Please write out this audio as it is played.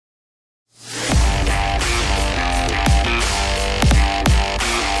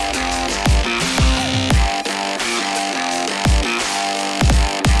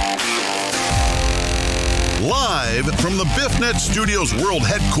Sportsnet Studios World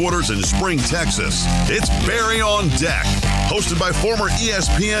Headquarters in Spring, Texas, it's Barry on Deck, hosted by former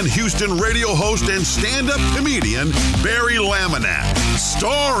ESPN Houston radio host and stand-up comedian Barry Laminack,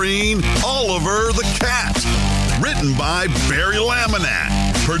 starring Oliver the Cat. Written by Barry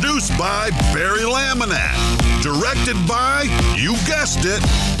Laminack, produced by Barry Laminack, directed by, you guessed it,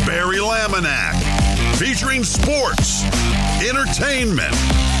 Barry Laminack. Featuring sports, entertainment,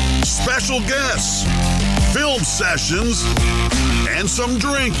 special guests, film sessions, and some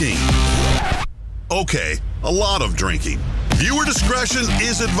drinking. Okay, a lot of drinking. Viewer discretion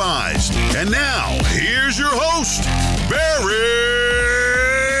is advised. And now, here's your host,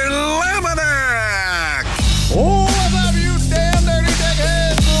 Barry Laminack. What's up, you damn dirty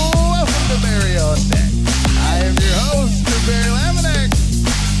deckheads? Welcome to Barry on Deck. I am your host, Barry Laminack.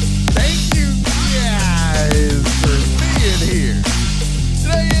 Thank you guys for being here.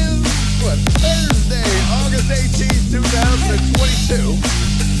 Today is, Thursday, August 18th, 2022.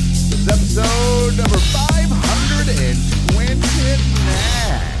 This is episode number 529.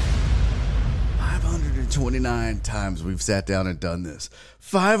 529 times we've sat down and done this.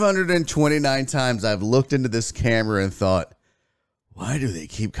 529 times I've looked into this camera and thought, why do they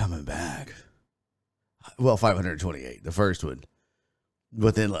keep coming back? Well, 528, the first one.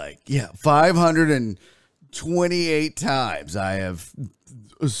 But then 528 times I have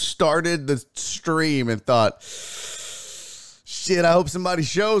started the stream and thought, shit, I hope somebody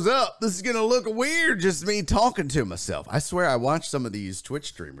shows up. This is going to look weird, just me talking to myself. I swear I watched some of these Twitch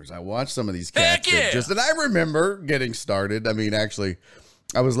streamers. I watched some of these cats. And I remember getting started. I mean, actually,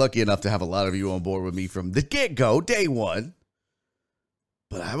 I was lucky enough to have a lot of you on board with me from the get-go, day one.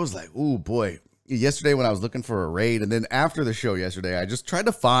 But I was like, ooh, boy. Yesterday when I was looking for a raid, and then after the show yesterday, I just tried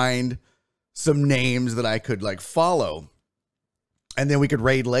to find some names that I could follow, and then we could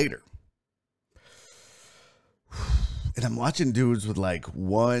raid later. And I'm watching dudes with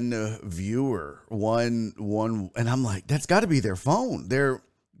one viewer, one, and I'm like, that's got to be their phone. They're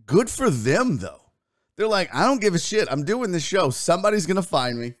good for them though. They're like, I don't give a shit. I'm doing this show. Somebody's going to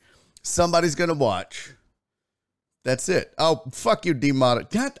find me. Somebody's going to watch. That's it. Oh, fuck you, D-Mod.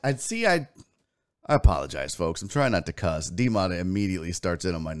 God, I apologize, folks. I'm trying not to cuss. D-Mod immediately starts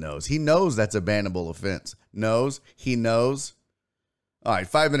in on my nose. He knows that's a bannable offense. He knows. All right,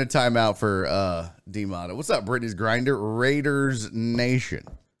 5-minute timeout for D-Mod. What's up, Brittany's Grinder? Raiders Nation.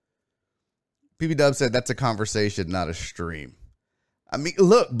 PB Dub said that's a conversation, not a stream. I mean,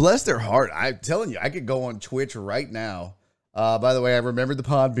 look, bless their heart. I'm telling you, I could go on Twitch right now. By the way, I remembered the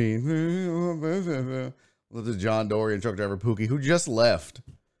Podbean. With the John Dory and truck driver Pookie, who just left,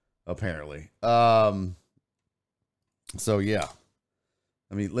 apparently. So yeah.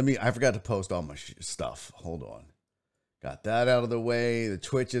 I forgot to post all my stuff. Hold on. Got that out of the way. The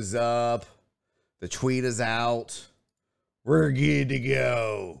Twitch is up. The tweet is out. We're good to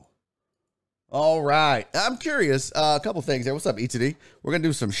go. All right. I'm curious. A couple things there. What's up, E2D? We're going to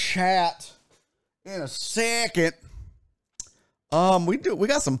do some chat in a second. We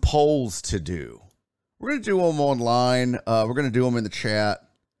got some polls to do. We're going to do them online. We're going to do them in the chat.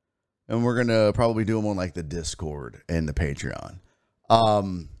 And we're going to probably do them on the Discord and the Patreon.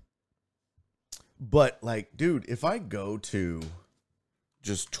 But dude, if I go to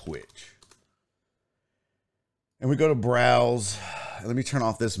just Twitch and we go to browse, let me turn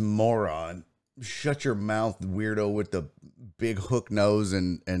off this moron. Shut your mouth, weirdo with the big hook nose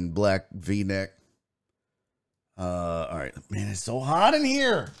and black V-neck. All right, man, it's so hot in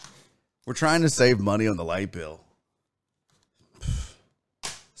here. We're trying to save money on the light bill.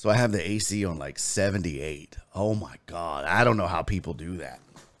 So I have the AC on 78. Oh my God. I don't know how people do that.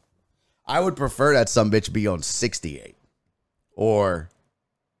 I would prefer that some bitch be on 68 or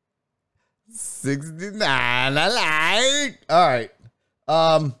 69. I like. All right.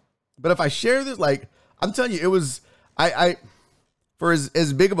 But if I share this, I'm telling you, it was, for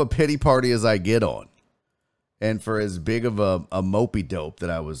as big of a pity party as I get on, and for as big of a mopey dope that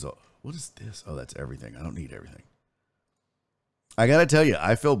I was, what is this? Oh, that's everything. I don't need everything. I got to tell you,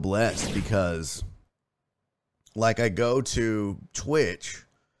 I feel blessed because I go to Twitch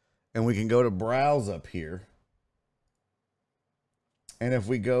and we can go to browse up here. And if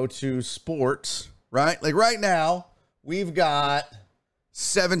we go to sports, right? Right now, we've got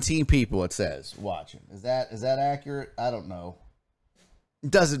 17 people, it says, watching. Is that accurate? I don't know.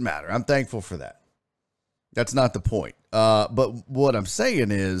 It doesn't matter. I'm thankful for that. That's not the point. But what I'm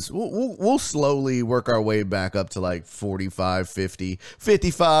saying is we'll slowly work our way back up to 45, 50,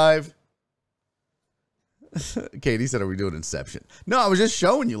 55. Katie said, are we doing Inception? No, I was just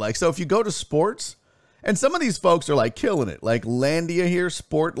showing you. So if you go to sports, and some of these folks are killing it. Landia here,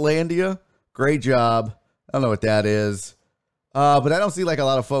 Sportlandia. Great job. I don't know what that is. But I don't see like a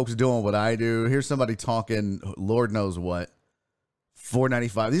lot of folks doing what I do. Here's somebody talking, Lord knows what.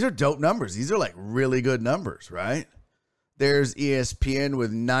 495. These are dope numbers. These are like really good numbers, right? There's ESPN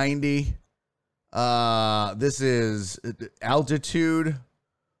with 90. This is Altitude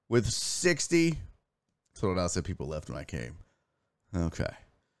with 60. That's what I said people left when I came. Okay.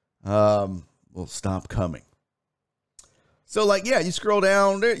 Well, stop coming. So, like, yeah, you scroll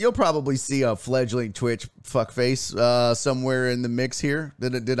down there, you'll probably see a fledgling Twitch fuckface somewhere in the mix here.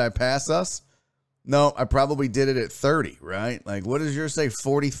 Did I pass us? No, I probably did it at 30, right? Like, what does yours say,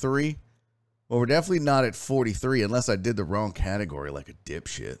 43? Well, we're definitely not at 43 unless I did the wrong category like a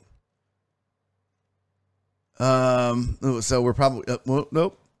dipshit. So we're probably, well,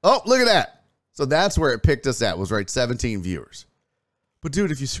 nope. Oh, look at that. So that's where it picked us at, was right, 17 viewers. But,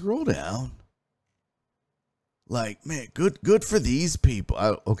 dude, if you scroll down, like, man, good for these people.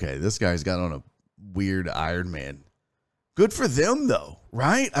 Okay, this guy's got on a weird Iron Man. Good for them, though,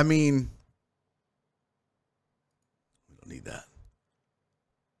 right? I mean, we don't need that.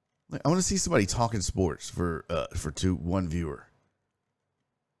 Like, I want to see somebody talking sports for one viewer.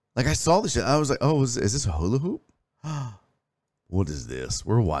 Like, I saw this shit. I was like, oh, is this a hula hoop? What is this?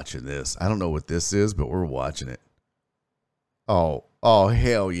 We're watching this. I don't know what this is, but we're watching it. Oh,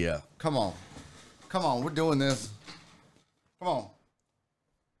 hell yeah. Come on. Come on, we're doing this. Come on.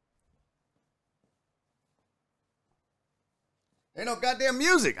 Ain't no goddamn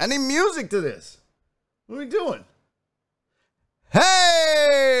music. I need music to this. What are we doing?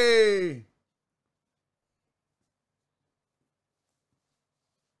 Hey!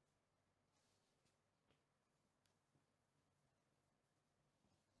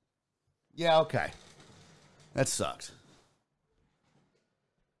 Yeah, okay. That sucks.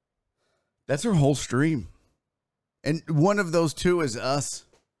 That's her whole stream. And one of those two is us.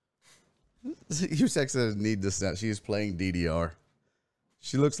 Usex doesn't need this now. She is playing DDR.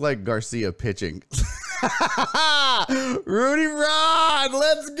 She looks like Garcia pitching. Rudy Rod,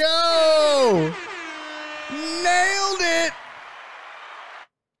 let's go. Nailed it.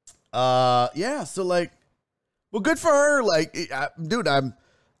 Yeah, so like, well, good for her. Like, dude, I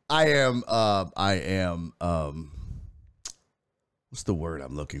am, what's the word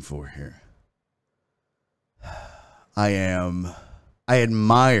I'm looking for here? I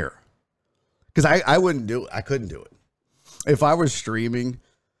admire, because I wouldn't do it. I couldn't do it. If I was streaming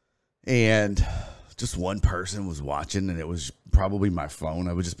and just one person was watching and it was probably my phone,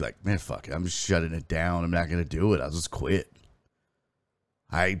 I would just be like, man, fuck it. I'm just shutting it down. I'm not going to do it. I'll just quit.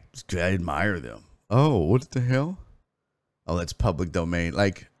 I admire them. Oh, what the hell? Oh, that's public domain.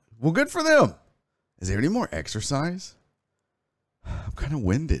 Like, well, good for them. Is there any more exercise? I'm kind of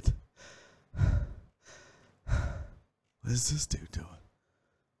winded. What is this dude doing?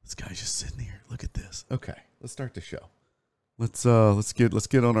 This guy's just sitting here. Look at this. Okay, let's start the show. Let's get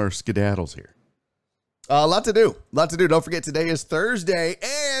on our skedaddles here. A lot to do. Don't forget, today is Thursday,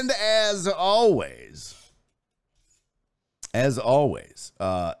 and as always,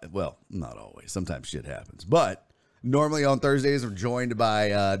 well, not always. Sometimes shit happens, but normally on Thursdays we're joined by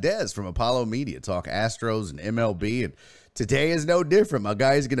Dez from Apollo Media, talk Astros and MLB, and today is no different. My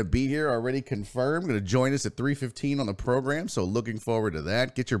guy is going to be here, already confirmed. Going to join us at 3:15 on the program, so looking forward to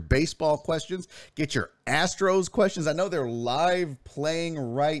that. Get your baseball questions. Get your Astros questions. I know they're live playing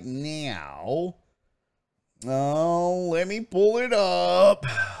right now. Oh, let me pull it up.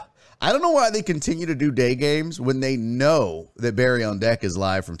 I don't know why they continue to do day games when they know that Barry on Deck is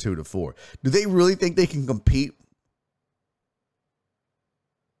live from 2 to 4. Do they really think they can compete?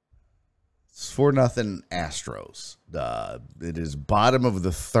 It's 4-0 Astros. It is bottom of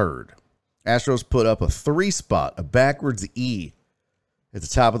the third. Astros put up a 3 spot, a backwards E at the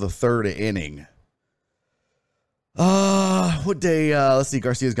top of the third inning. What day? Let's see.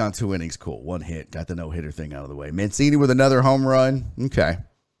 Garcia's gone 2 innings. Cool. 1 hit. Got the no-hitter thing out of the way. Mancini with another home run. Okay.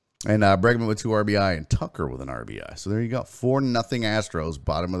 And Bregman with 2 RBI and Tucker with an RBI. So there you go. 4-0 Astros,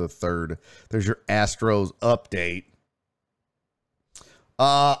 bottom of the third. There's your Astros update.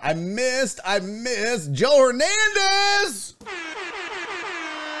 I missed Joe Hernandez.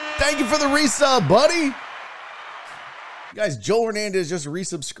 Thank you for the resub, buddy. Guys, Joe Hernandez just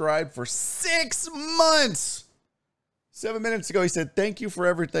resubscribed for 6 months. 7 minutes ago, he said, thank you for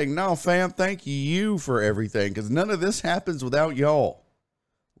everything. No, fam, thank you for everything, because none of this happens without y'all.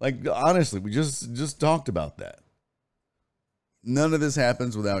 Like, honestly, we just talked about that. None of this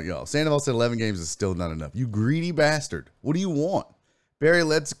happens without y'all. Sandoval said 11 games is still not enough. You greedy bastard. What do you want? Barry,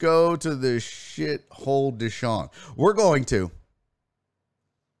 let's go to the shithole Deshaun. We're going to.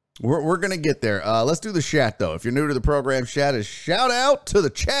 We're going to get there. Let's do the chat, though. If you're new to the program, chat is shout out to the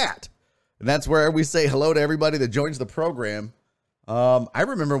chat. And that's where we say hello to everybody that joins the program I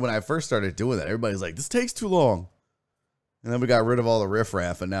remember when I first started doing that, everybody's like, this takes too long. And then we got rid of all the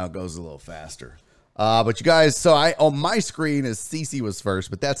riffraff, and now it goes a little faster. But you guys, so on my screen is CC was first,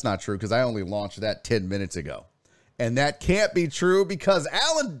 but that's not true because I only launched that 10 minutes ago. And that can't be true because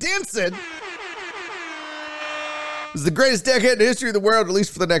Alan Denson is the greatest deckhead in the history of the world, at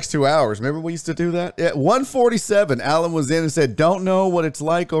least for the next 2 hours. Remember we used to do that? At 1:47, Alan was in and said, don't know what it's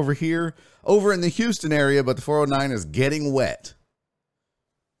like over here, over in the Houston area, but the 409 is getting wet.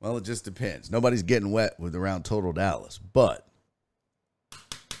 Well, it just depends. Nobody's getting wet with around Total Dallas, but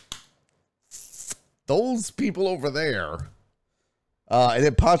those people over there. And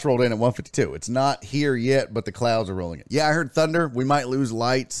then Potts rolled in at 152. It's not here yet, but the clouds are rolling in. Yeah, I heard thunder. We might lose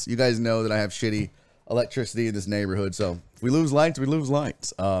lights. You guys know that I have shitty electricity in this neighborhood, so if we lose lights, we lose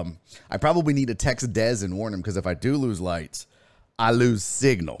lights. I probably need to text Dez and warn him because if I do lose lights, I lose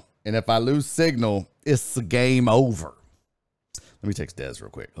signal. And if I lose signal, it's the game over. Let me text Dez real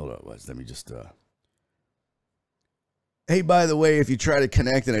quick. Hold on. Let me just... Hey, by the way, if you try to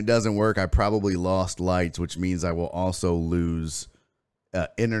connect and it doesn't work, I probably lost lights, which means I will also lose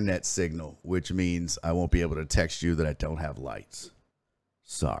internet signal, which means I won't be able to text you that I don't have lights.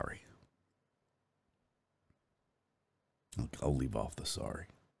 Sorry. I'll leave off the sorry.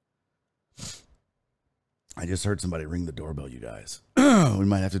 I just heard somebody ring the doorbell, you guys. We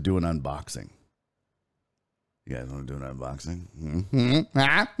might have to do an unboxing. You guys want to do an unboxing?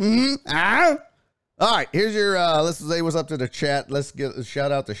 All right, here's your, let's say what's up to the chat. Let's get a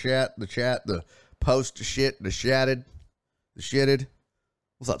shout out to the post shit, the shitted.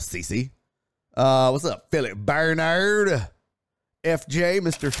 What's up, Cece? What's up, Philip Bernard? FJ,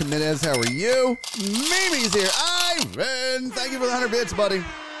 Mr. Jimenez, how are you? Mimi's here. Ivan, thank you for the 100 bits, buddy.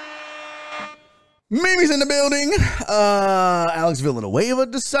 Mimi's in the building. Alex Villanueva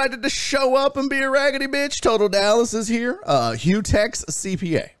decided to show up and be a raggedy bitch. Total Dallas is here. Hugh Tex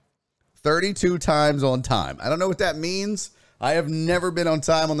CPA. 32 times on time. I don't know what that means. I have never been on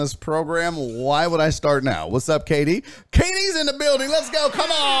time on this program. Why would I start now? What's up, KD? KD's in the building. Let's go.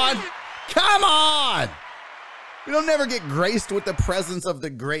 Come on. Come on. We don't never get graced with the presence of the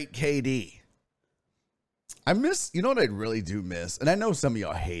great KD. I miss, you know what I really do miss? And I know some of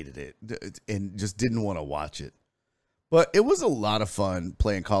y'all hated it and just didn't want to watch it. But it was a lot of fun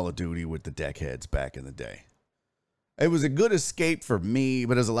playing Call of Duty with the deckheads back in the day. It was a good escape for me,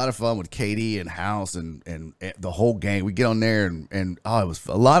 but it was a lot of fun with Katie and House and the whole gang. We get on there and it was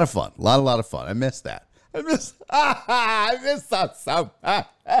a lot of fun. A lot of fun. I miss that. I miss that so much.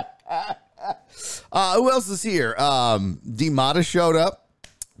 Who else is here? D-Mata showed up.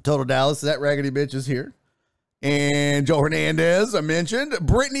 Total Dallas, that raggedy bitch is here. And Joe Hernandez, I mentioned.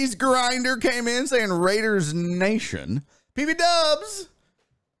 Brittany's Grinder came in saying Raiders Nation. PB Dubs.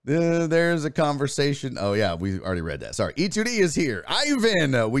 There's a conversation. Oh, yeah, we already read that. Sorry. E2D is here.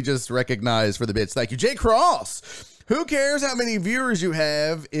 Ivan, we just recognized for the bits. Thank you. Jay Cross. Who cares how many viewers you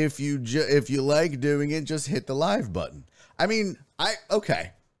have if you like doing it, just hit the live button. I mean,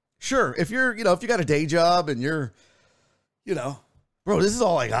 okay. Sure. If you're, if you got a day job and you're, bro, this is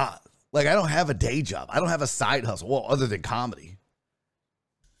all I got. Like, I don't have a day job. I don't have a side hustle. Well, other than comedy.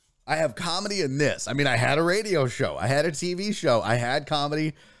 I have comedy in this. I mean, I had a radio show. I had a TV show. I had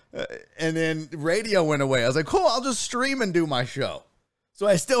comedy. And then radio went away. I was like, cool, I'll just stream and do my show. So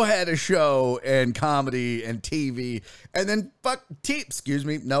I still had a show and comedy and TV. And then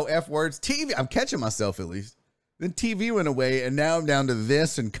no F words. TV. I'm catching myself at least. Then TV went away. And now I'm down to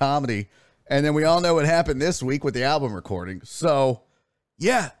this and comedy. And then we all know what happened this week with the album recording. So,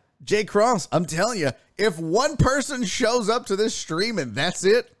 yeah. Jay Cross, I'm telling you, if one person shows up to this stream and that's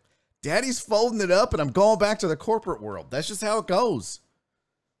it, Daddy's folding it up and I'm going back to the corporate world. That's just how it goes.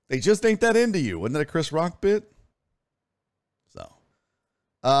 They just ain't that into you. Wasn't that a Chris Rock bit? So,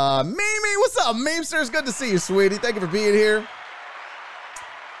 Mimi, what's up, Memesters? Good to see you, sweetie. Thank you for being here.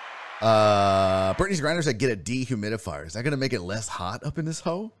 Brittany's Grinder said, get a dehumidifier. Is that going to make it less hot up in this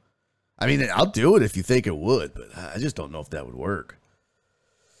hole? I mean, I'll do it if you think it would, but I just don't know if that would work.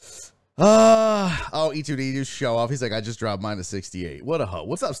 E2D just show off. He's like, I just dropped mine to 68. What a hoe.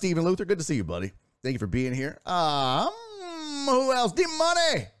 What's up, Stephen Luther? Good to see you, buddy. Thank you for being here. Who else?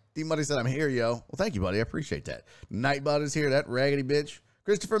 D-Money. D-Money said, I'm here, yo. Well, thank you, buddy. I appreciate that. Nightbot is here, that raggedy bitch.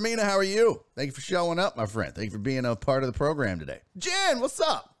 Christopher Mina, how are you? Thank you for showing up, my friend. Thank you for being a part of the program today. Jen, what's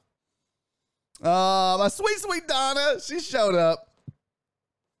up? My sweet Donna. She showed up.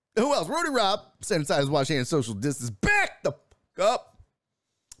 Who else? Rudy Rob. Sanitize, wash hands, social distance. Back the fuck up.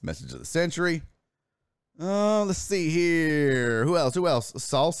 Message of the century. Let's see here. Who else?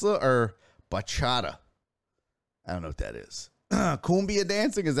 Salsa or bachata? I don't know what that is. Cumbia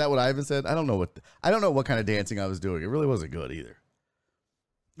dancing? Is that what Ivan said? I don't know what kind of dancing I was doing. It really wasn't good either.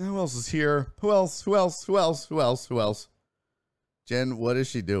 Who else is here? Who else? Jen, what is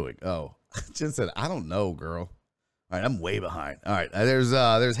she doing? Oh, Jen said, I don't know, girl. All right, I'm way behind. All right, there's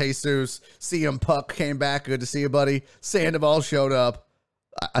Jesus. CM Puck came back. Good to see you, buddy. Sandoval showed up.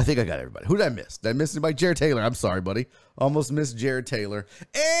 I think I got everybody. Who did I miss? Did I miss anybody? Jared Taylor. I'm sorry, buddy. Almost missed Jared Taylor.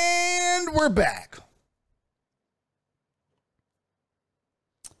 And we're back.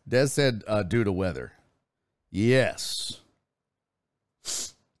 Des said due to weather. Yes.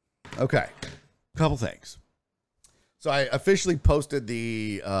 Okay. Couple things. So I officially posted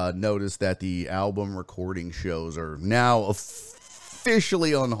the notice that the album recording shows are now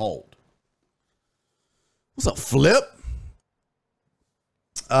officially on hold. What's up, Flip?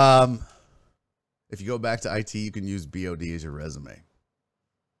 If you go back to IT, you can use BOD as your resume.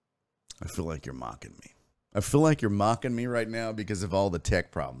 I feel like you're mocking me. I feel like you're mocking me right now because of all the tech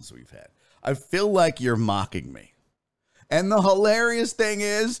problems we've had. I feel like you're mocking me. And the hilarious thing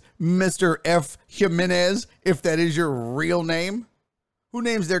is, Mr. F. Jimenez, if that is your real name, who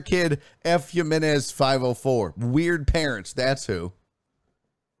names their kid F. Jimenez 504? Weird parents, that's who.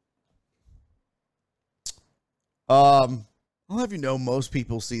 I'll have you know, most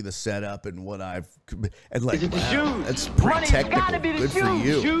people see the setup and what I've and like, wow, that's pretty technical. Good for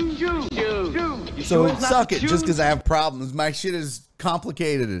you. So suck it. Just because I have problems, my shit is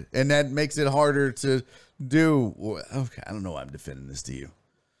complicated, and that makes it harder to do. Okay, I don't know why I'm defending this to you.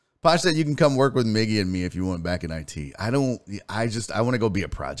 Posh said you can come work with Miggy and me if you want back in IT. I want to go be a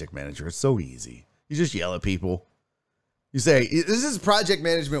project manager. It's so easy. You just yell at people. You say, this is project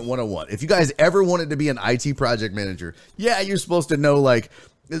management 101. If you guys ever wanted to be an IT project manager, yeah, you're supposed to know like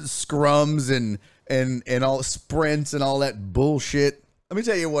scrums and all sprints and all that bullshit. Let me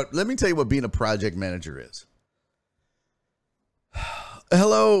tell you what being a project manager is.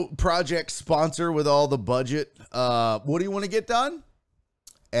 Hello, project sponsor with all the budget. What do you want to get done?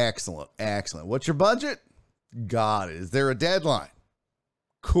 Excellent. What's your budget? Got it. Is there a deadline?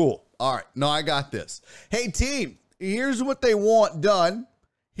 Cool. All right. No, I got this. Hey, team. Here's what they want done.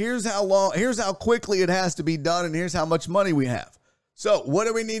 Here's how quickly it has to be done, and here's how much money we have. So what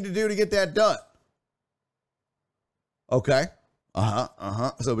do we need to do to get that done? Okay.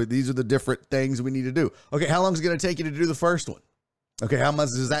 So these are the different things we need to do. Okay, how long is it going to take you to do the first one? Okay, how much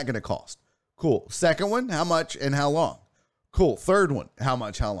is that going to cost? Cool. Second one, how much and how long? Cool. Third one, how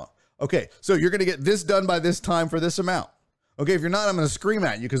much, how long? Okay, so you're going to get this done by this time for this amount. Okay, if you're not, I'm going to scream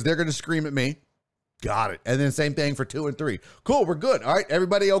at you because they're going to scream at me. Got it. And then same thing for 2 and 3. Cool, we're good. All right,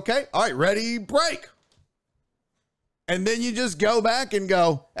 everybody okay? All right, ready, break. And then you just go back and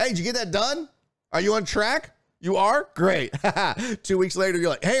go, hey, did you get that done? Are you on track? You are? Great. 2 weeks later,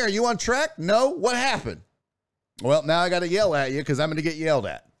 you're like, hey, are you on track? No? What happened? Well, now I got to yell at you because I'm going to get yelled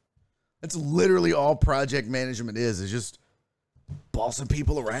at. That's literally all project management is just bossing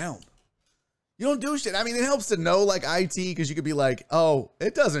people around. You don't do shit. I mean, it helps to know like IT because you could be like, oh,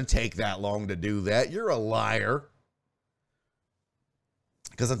 it doesn't take that long to do that. You're a liar.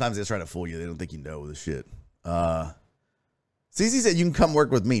 Because sometimes they try to fool you. They don't think you know the shit. CC said you can come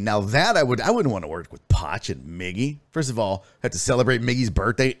work with me. Now that I wouldn't want to work with Potch and Miggy. First of all, I have to celebrate Miggy's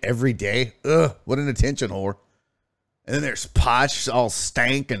birthday every day. Ugh, what an attention whore. And then there's Potch all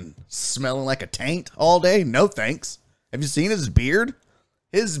stank and smelling like a taint all day. No thanks. Have you seen his beard?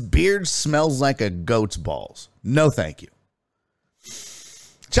 His beard smells like a goat's balls. No, thank you.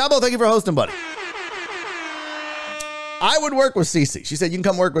 Chabo, thank you for hosting, buddy. I would work with Cece. She said, you can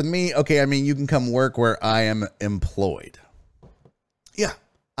come work with me. Okay, I mean, you can come work where I am employed. Yeah,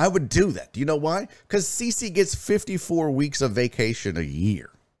 I would do that. Do you know why? Because Cece gets 54 weeks of vacation a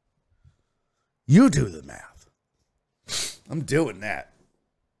year. You do the math. I'm doing that.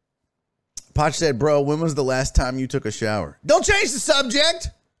 Potch said, bro, when was the last time you took a shower? Don't change the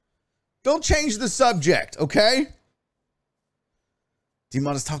subject. Don't change the subject, okay? Do you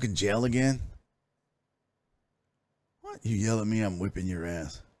want us talking jail again? What? You yell at me, I'm whipping your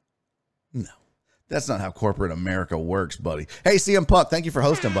ass. No, that's not how corporate America works, buddy. Hey, CM Puck, thank you for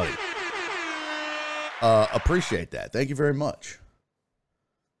hosting, buddy. Appreciate that. Thank you very much.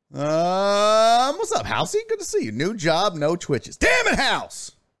 What's up, Housey? Good to see you. New job, no twitches. Damn it,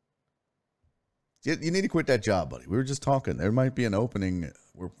 House! You need to quit that job, buddy. We were just talking. There might be an opening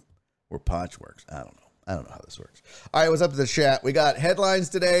where Potch works. I don't know. I don't know how this works. All right, what's up to the chat? We got headlines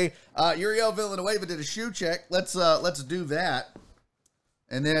today. Uriel Villanueva did a shoe check. Let's do that.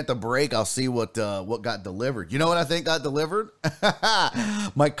 And then at the break, I'll see what got delivered. You know what I think got delivered?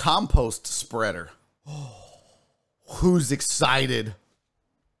 My compost spreader. Who's excited?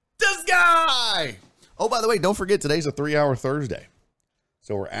 This guy! Oh, by the way, don't forget, today's a 3-hour Thursday.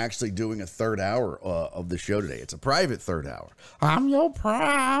 So we're actually doing a third hour of the show today. It's a private third hour. I'm your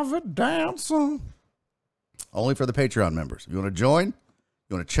private dancer. Only for the Patreon members. If you want to join,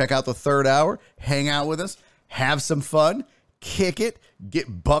 you want to check out the third hour, hang out with us, have some fun, kick it,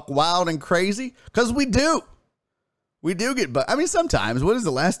 get buck wild and crazy, because we do. We do get, but I mean, sometimes. What is the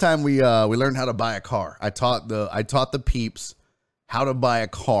last time we learned how to buy a car? I taught the peeps how to buy a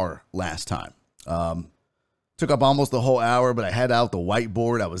car last time. Took up almost the whole hour, but I had out the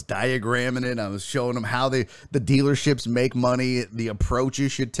whiteboard. I was diagramming it. I was showing them how the dealerships make money, the approach you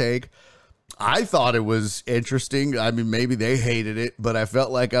should take. I thought it was interesting. I mean, maybe they hated it, but I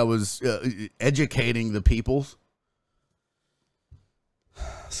felt like I was educating the people.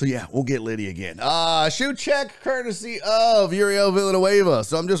 So, yeah, we'll get Liddy again. Shoe check courtesy of Uriel Villanueva.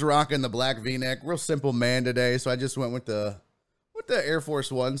 So I'm just rocking the black V-neck. Real simple man today. So I just went with the Air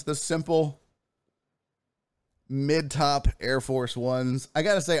Force Ones, the simple mid-top Air Force Ones. I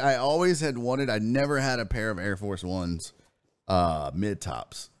got to say, I never had a pair of Air Force Ones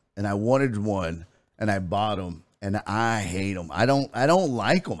mid-tops. And I wanted one, and I bought them, and I hate them. I don't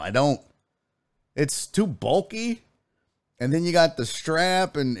like them. It's too bulky. And then you got the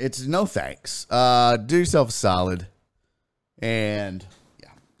strap, and it's no thanks. Do yourself a solid. And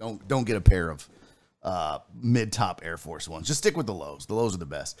yeah, don't get a pair of mid-top Air Force Ones. Just stick with the lows. The lows are the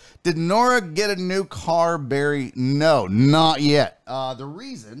best. Did Nora get a new car, Barry? No, not yet. The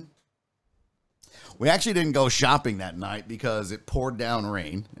reason, we actually didn't go shopping that night because it poured down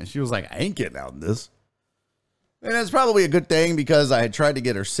rain. And she was like, I ain't getting out in this. And that's probably a good thing because I had tried to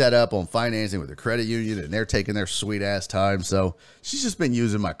get her set up on financing with the credit union, and they're taking their sweet ass time. So she's just been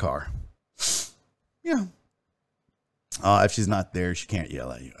using my car. Yeah. If she's not there, she can't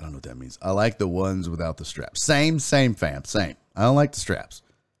yell at you. I don't know what that means. I like the ones without the straps. Same, fam. Same. I don't like the straps.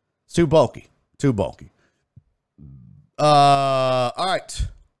 It's too bulky. All right.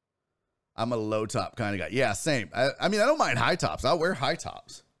 I'm a low top kind of guy. Yeah, same. I mean, I don't mind high tops. I'll wear high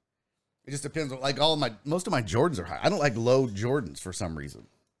tops. It just depends on, like, most of my Jordans are high. I don't like low Jordans for some reason.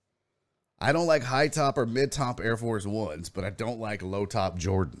 I don't like high top or mid top Air Force Ones, but I don't like low top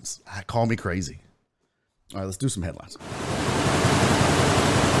Jordans. Call me crazy. All right, let's do some headlines.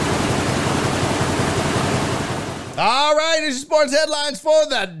 All right, it's your sports headlines for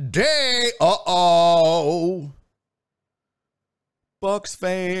the day. Uh-oh. Bucks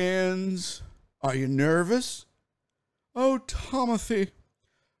fans, are you nervous? Oh, Timothy.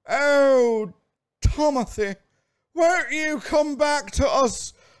 Oh, Timothy. Won't you come back to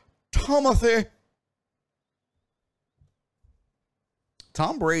us, Timothy?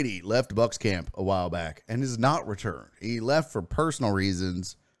 Tom Brady left Bucs camp a while back and has not returned. He left for personal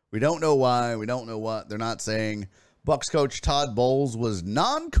reasons. We don't know why. We don't know what. They're not saying. Bucs coach Todd Bowles was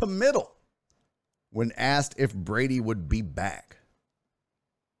non-committal when asked if Brady would be back.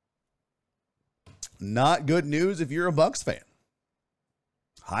 Not good news if you're a Bucs fan.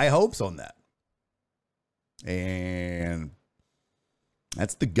 High hopes on that. And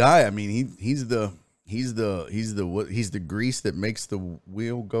that's the guy. I mean, he's the grease that makes the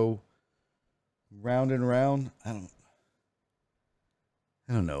wheel go round and round. I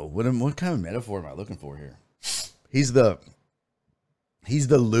don't know. What kind of metaphor am I looking for here? He's the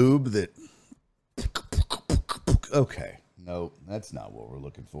lube that. Okay, no, that's not what we're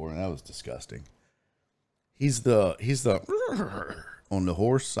looking for, and that was disgusting. He's the on the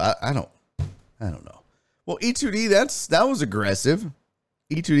horse. I don't know. Well, E2D, that was aggressive.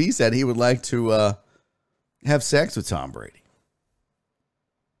 E2D said he would like to have sex with Tom Brady.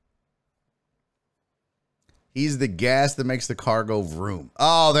 He's the gas that makes the car go vroom.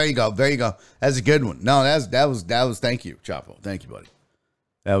 Oh, there you go. That's a good one. No, that was. Thank you, Chapo. Thank you, buddy.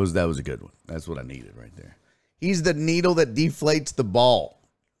 That was a good one. That's what I needed right there. He's the needle that deflates the ball.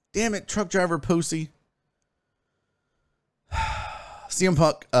 Damn it, truck driver pussy. CM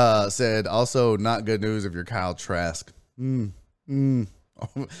Punk said, also not good news if you're Kyle Trask. Or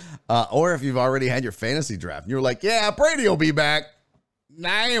if you've already had your fantasy draft. And you're like, yeah, Brady will be back.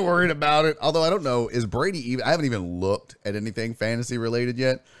 I ain't worried about it. Although I don't know, is Brady even, I haven't even looked at anything fantasy related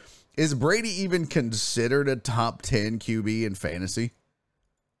yet. Is Brady even considered a top 10 QB in fantasy?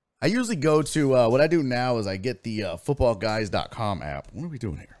 I usually go to, what I do now is I get the footballguys.com app. What are we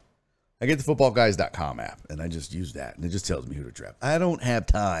doing here? I get the footballguys.com app and I just use that and it just tells me who to draft. I don't have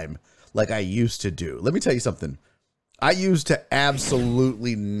time like I used to do. Let me tell you something. I used to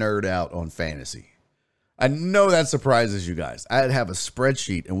absolutely nerd out on fantasy. I know that surprises you guys. I'd have a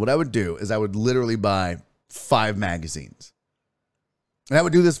spreadsheet, and what I would do is I would literally buy 5 magazines. And I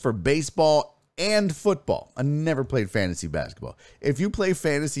would do this for baseball and football. I never played fantasy basketball. If you play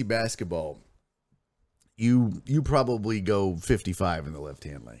fantasy basketball, You probably go 55 in the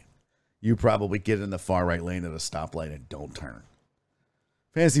left-hand lane. You probably get in the far right lane at a stoplight and don't turn.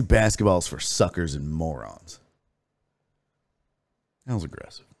 Fantasy basketball is for suckers and morons. That was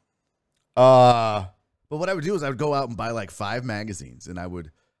aggressive. But what I would do is I would go out and buy like 5 magazines, and I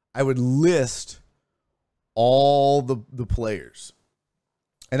would list all the players.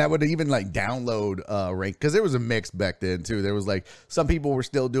 And I would even like download rank, because there was a mix back then too. There was like some people were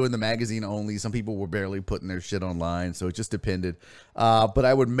still doing the magazine only. Some people were barely putting their shit online. So it just depended. But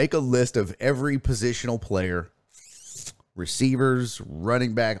I would make a list of every positional player, receivers,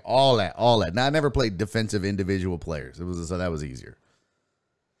 running back, all that. Now I never played defensive individual players. So that was easier.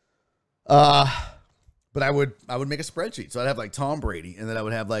 But I would make a spreadsheet. So I'd have like Tom Brady, and then I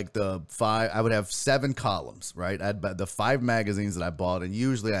would have like I would have 7 columns, right? I had the 5 magazines that I bought, and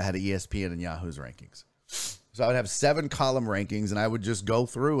usually I had ESPN and Yahoo's rankings. So I would have 7 column rankings, and I would just go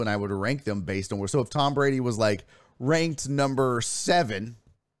through and I would rank them based on where. So if Tom Brady was like ranked number 7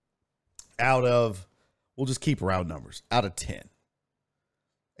 out of, we'll just keep round numbers, out of 10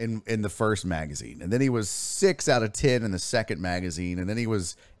 in the first magazine, and then he was 6 out of 10 in the second magazine, and then he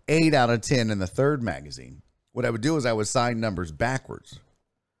was 8 out of 10 in the third magazine. What I would do is I would sign numbers backwards.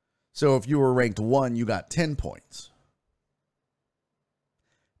 So if you were ranked 1, you got 10 points.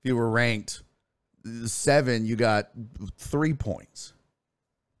 If you were ranked 7, you got 3 points.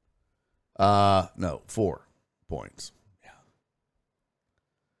 No, 4 points.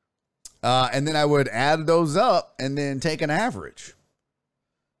 Yeah. And then I would add those up and then take an average.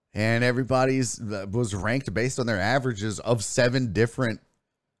 And everybody's was ranked based on their averages of 7 different.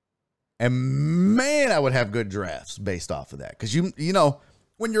 And man, I would have good drafts based off of that. Because you know,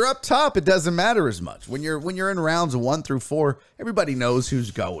 when you're up top, it doesn't matter as much. When you're in rounds 1 through 4, everybody knows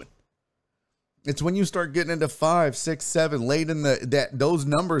who's going. It's when you start getting into 5, 6, 7, late in those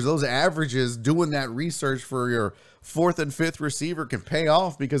numbers, those averages, doing that research for your 4th and 5th receiver can pay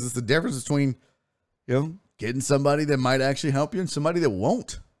off, because it's the difference between, you know, getting somebody that might actually help you and somebody that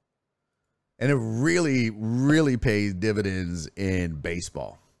won't. And it really, really pays dividends in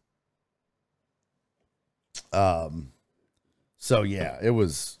baseball. So yeah, it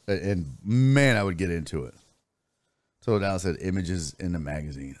was, and man, I would get into it. So Dallas said images in the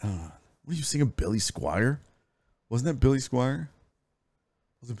magazine. What are you singing, Billy Squire? Wasn't that Billy Squire?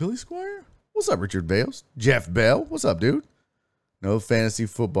 Was it Billy Squire? What's up, Richard Bales? Jeff Bell, what's up, dude? No fantasy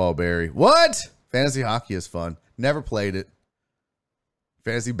football, Barry. What? Fantasy hockey is fun. Never played it.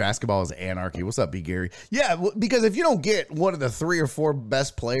 Fantasy basketball is anarchy. What's up, B. Gary? Yeah, because if you don't get one of the 3 or 4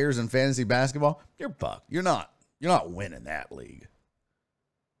 best players in fantasy basketball, you're fucked. You're not winning that league.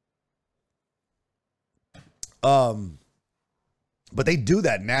 But they do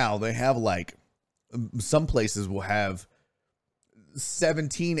that now. They have like, some places will have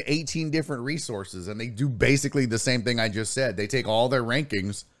 17, 18 different resources, and they do basically the same thing I just said. They take all their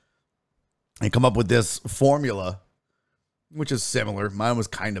rankings and come up with this formula, which is similar. Mine was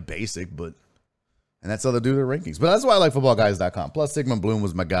kind of basic, and that's how they do their rankings. But that's why I like footballguys.com. Plus, Sigmund Bloom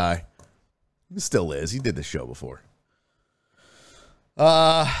was my guy. He still is. He did the show before.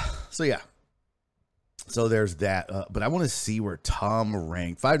 So yeah. So there's that. But I want to see where Tom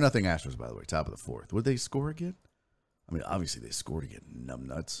ranked. 5-0 Astros, by the way, top of the 4th. Would they score again? I mean, obviously they scored again.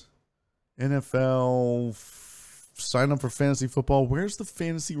 Numbnuts. NFL, sign up for fantasy football. Where's the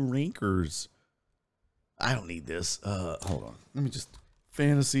fantasy rankers? I don't need this. Hold on. Let me just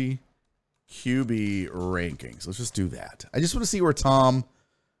fantasy QB rankings. Let's just do that. I just want to see where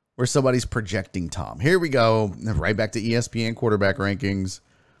somebody's projecting Tom. Here we go. Right back to ESPN quarterback rankings.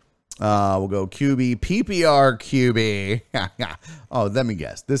 We'll go QB, PPR QB. Oh, let me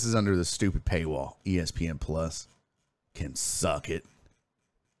guess. This is under the stupid paywall. ESPN Plus can suck it.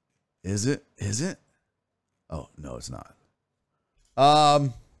 Is it? Oh, no, it's not.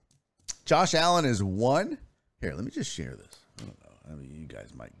 Josh Allen is 1. Here, let me just share this. I don't know. I mean, you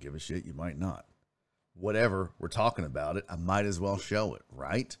guys might give a shit. You might not. Whatever. We're talking about it. I might as well show it,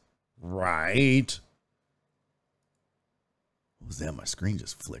 right? Right. What was that? My screen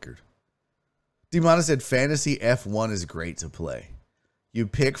just flickered. Demona said fantasy F1 is great to play. You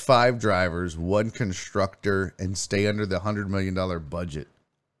pick 5 drivers, 1 constructor, and stay under the $100 million budget.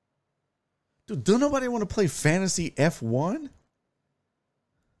 Dude, don't nobody want to play fantasy F1?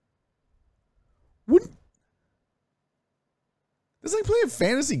 Wouldn't. It's like playing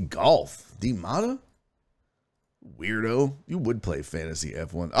fantasy golf. Demata? Weirdo. You would play fantasy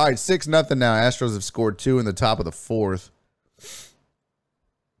F1. All right, 6-0 now. Astros have scored 2 in the top of the 4th.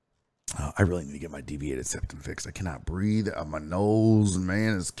 Oh, I really need to get my deviated septum fixed. I cannot breathe. My nose,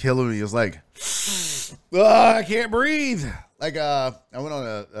 man, is killing me. It's like, I can't breathe. Like, I went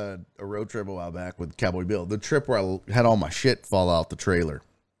on a road trip a while back with Cowboy Bill. The trip where I had all my shit fall out the trailer.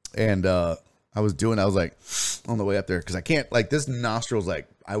 And I was like, on the way up there, because I can't, like, this nostril's like,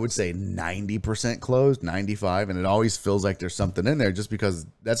 I would say 90% closed, 95, and it always feels like there's something in there just because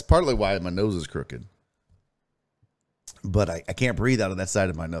that's partly why my nose is crooked. But I can't breathe out of that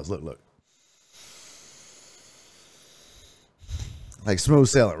side of my nose. Look. Like smooth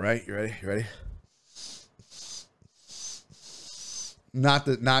sailing, right? You ready? Not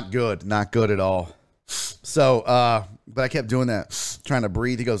good at all. So, but I kept doing that, trying to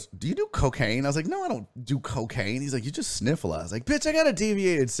breathe. He goes, "Do you do cocaine?" I was like, "No, I don't do cocaine." He's like, "You just sniffle." I was like, "Bitch, I got a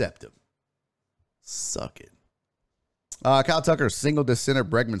deviated septum." Suck it. Kyle Tucker, single to center.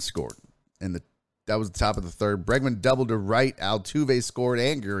 Bregman scored. And that was the top of the third. Bregman doubled to right. Altuve scored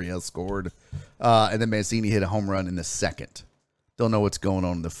and Gurriel scored. And then Mancini hit a home run in the second. Don't know what's going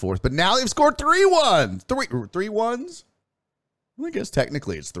on in the fourth. But now they've scored 3-1. Three ones? Well, I guess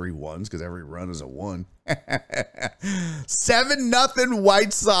technically it's 3-1s because every run is a 1. 7-0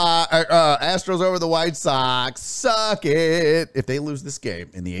 White Sox. Astros over the White Sox. Suck it. If they lose this game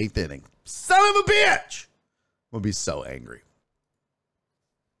in the 8th inning, son of a bitch, we'll be so angry.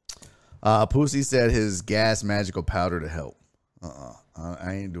 Pussy said his gas magical powder to help.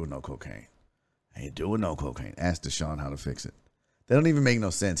 I ain't doing no cocaine. Ask Deshaun how to fix it. That don't even make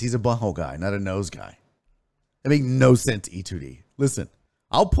no sense. He's a butthole guy, not a nose guy. That make no sense, E2D. Listen,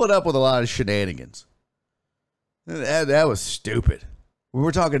 I'll put up with a lot of shenanigans. That was stupid. We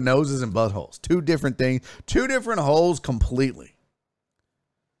were talking noses and buttholes. Two different things. Two different holes completely.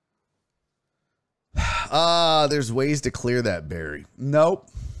 There's ways to clear that, Barry. Nope,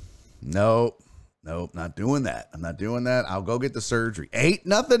 not doing that. I'm not doing that. I'll go get the surgery.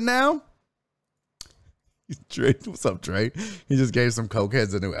 8-0 now? Trey, what's up, Trey? He just gave some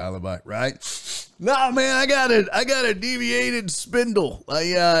cokeheads a new alibi, right? No, man, I got a deviated spindle.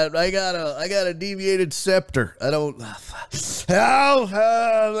 I got a deviated scepter. I don't. Man,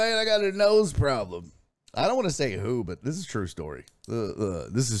 I got a nose problem. I don't want to say who, but this is a true story.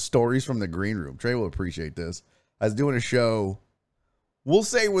 This is stories from the green room. Trey will appreciate this. I was doing a show, we'll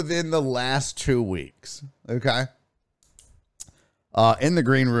say within the last 2 weeks. Okay. In the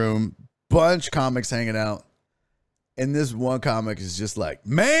green room, bunch comics hanging out. And this one comic is just like,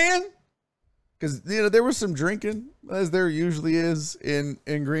 man, because, there was some drinking, as there usually is in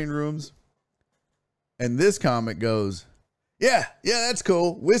green rooms. And this comic goes, yeah, that's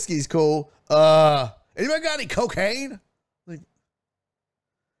cool. Whiskey's cool. Anybody got any cocaine? It's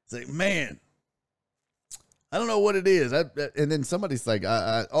like, man, I don't know what it is. And then somebody's like,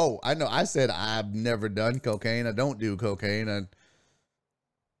 I know. I said, I've never done cocaine. I don't do cocaine. I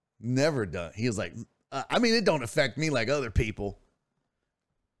never done. He was like, it don't affect me like other people.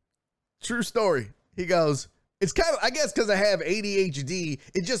 True story. He goes, it's kind of, I guess because I have ADHD,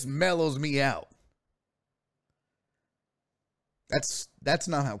 it just mellows me out. That's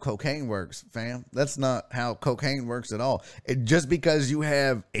not how cocaine works, fam. That's not how cocaine works at all. Just because you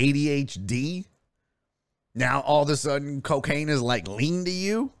have ADHD, now all of a sudden cocaine is like lean to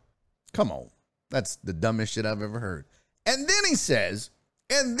you? Come on. That's the dumbest shit I've ever heard. And then he says,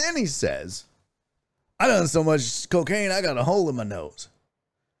 I done so much cocaine, I got a hole in my nose.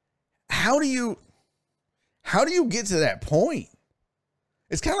 How do you get to that point?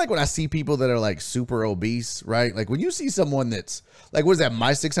 It's kind of like when I see people that are like super obese, right? Like when you see someone that's like, what is that,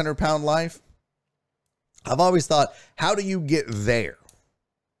 My 600 Pound Life? I've always thought, how do you get there?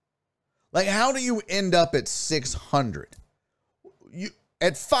 Like, how do you end up at 600?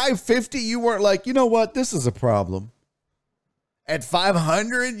 At 550, you weren't like, you know what, this is a problem. At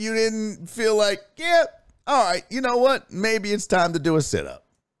 500, you didn't feel like, yeah, all right, you know what? Maybe it's time to do a sit-up.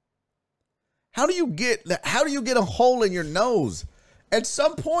 How do you get a hole in your nose? At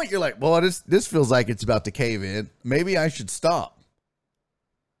some point, you're like, well, this feels like it's about to cave in. Maybe I should stop.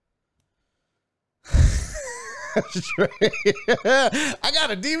 I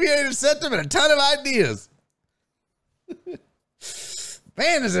got a deviated septum and a ton of ideas.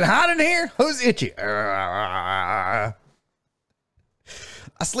 Man, is it hot in here? Who's itchy? I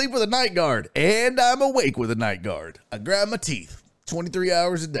sleep with a night guard, and I'm awake with a night guard. I grind my teeth 23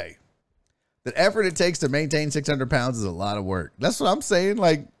 hours a day. The effort it takes to maintain 600 pounds is a lot of work. That's what I'm saying.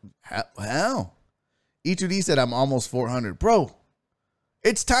 Like, how? E2D said I'm almost 400. Bro,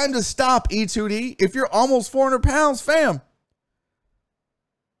 it's time to stop, E2D. If you're almost 400 pounds, fam,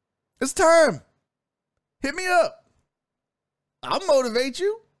 it's time. Hit me up. I'll motivate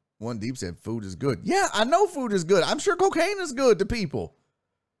you. One Deep said food is good. Yeah, I know food is good. I'm sure cocaine is good to people.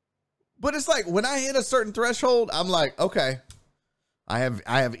 But it's like when I hit a certain threshold, I'm like, okay, I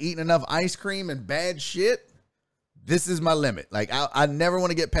have eaten enough ice cream and bad shit. This is my limit. Like, I never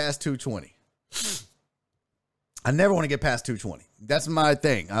want to get past 220. I never want to get past 220. That's my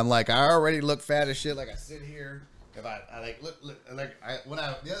thing. I'm like, I already look fat as shit. Like, I sit here. If I like, look, like,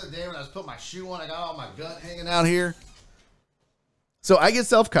 the other day when I was putting my shoe on, I got all my gut hanging out here. So I get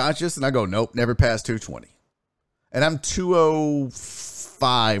self-conscious and I go, nope, never past 220. And I'm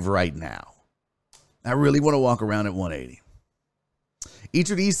 205 right now. I really want to walk around at 180.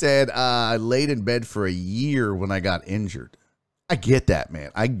 E2D said, I laid in bed for a year when I got injured. I get that,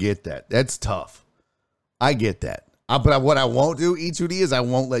 man. I get that. That's tough. I get that. But what I won't do, E2D, is I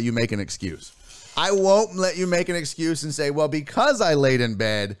won't let you make an excuse. I won't let you make an excuse and say, well, because I laid in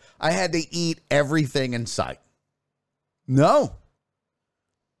bed, I had to eat everything in sight. No.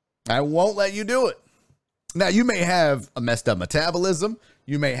 I won't let you do it. Now, you may have a messed up metabolism.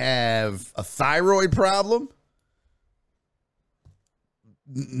 You may have a thyroid problem.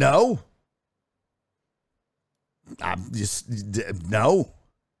 No. I'm just, no.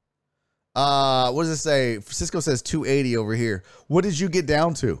 What does it say? Cisco says 280 over here. What did you get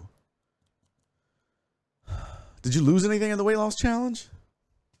down to? Did you lose anything in the weight loss challenge?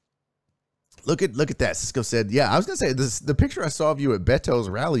 Look at that. Cisco said, yeah, I was going to say the picture I saw of you at Beto's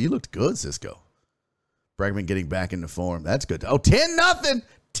rally, you looked good, Cisco. Bregman getting back into form. That's good. Oh, 10-0.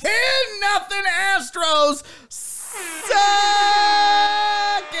 10-0 Astros. Suck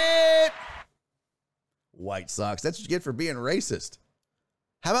it. White Sox. That's what you get for being racist.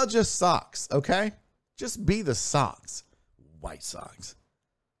 How about just Sox, okay? Just be the Sox. White Sox.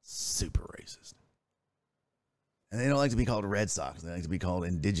 Super racist. And they don't like to be called Red Sox. They like to be called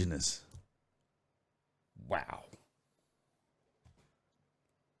indigenous. Wow.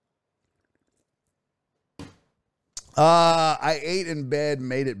 I ate in bed,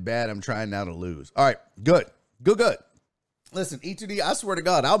 made it bad. I'm trying now to lose. All right, good. Good. Listen, E2D, I swear to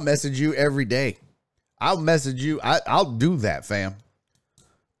God, I'll message you every day. I'll message you. I'll do that, fam.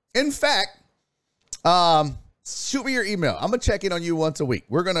 In fact, shoot me your email. I'm gonna check in on you once a week.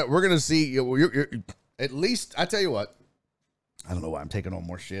 We're gonna see. You're at least. I tell you what. I don't know why I'm taking on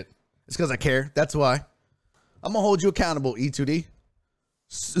more shit. It's because I care. That's why. I'm gonna hold you accountable, E2D.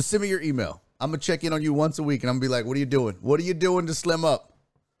 Send me your email. I'm gonna check in on you once a week, and I'm gonna be like, "What are you doing? What are you doing to slim up?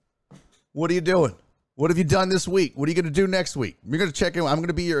 What are you doing? What have you done this week? What are you gonna do next week?" You're gonna check in. I'm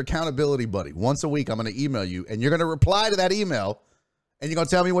gonna be your accountability buddy. Once a week, I'm gonna email you, and you're gonna reply to that email. And you're going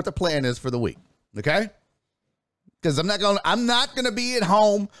to tell me what the plan is for the week. Okay? Because I'm not going to be at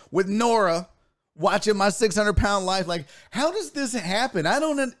home with Nora watching my 600-pound life. Like, how does this happen? I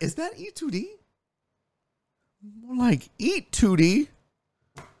don't know. Is that E2D? More like Eat 2D.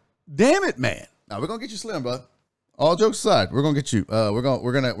 Damn it, man. Now we're going to get you slim, bud. All jokes aside, we're going to get you. We're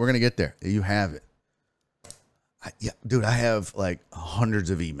going to get there. You have it. Dude, I have like hundreds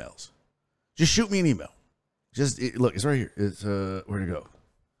of emails. Just shoot me an email. Look, it's right here. It's where'd it go?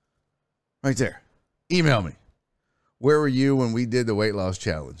 Right there. Email me. Where were you when we did the weight loss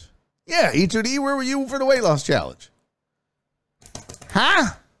challenge? Yeah, E2D, where were you for the weight loss challenge?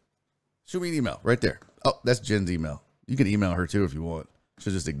 Huh? Shoot me an email right there. Oh, that's Jen's email. You can email her too if you want.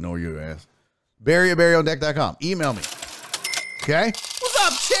 She'll just ignore your ass. Barry at BarryOnDeck.com. Email me. Okay? What's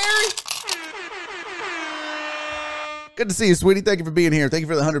up, Cherry? Good to see you, sweetie. Thank you for being here. Thank you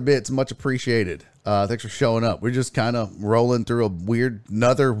for the 100 bits. Much appreciated. Thanks for showing up. We're just kind of rolling through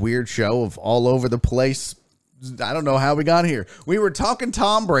another weird show of all over the place. I don't know how we got here. We were talking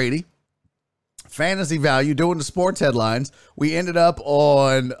Tom Brady, fantasy value, doing the sports headlines. We ended up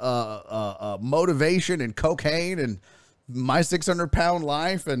on motivation and cocaine and my 600-pound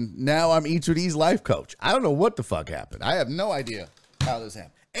life, and now I'm E2D's life coach. I don't know what the fuck happened. I have no idea how this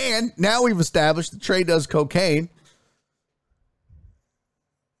happened. And now we've established that Trey does cocaine.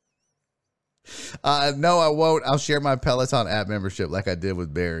 No, I won't. I'll share my Peloton app membership like I did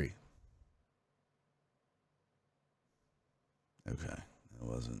with Barry. Okay. It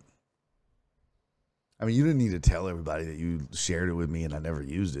wasn't. I mean, you didn't need to tell everybody that you shared it with me and I never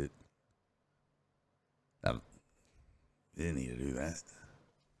used it. You didn't need to do that.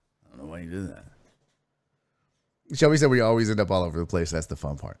 I don't know why you did that. Shelby said we always end up all over the place. That's the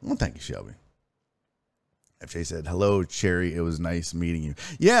fun part. Well, thank you, Shelby. FJ said, hello, Cherry. It was nice meeting you.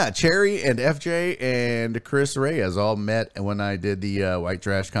 Yeah, Cherry and FJ and Chris Reyes all met when I did the White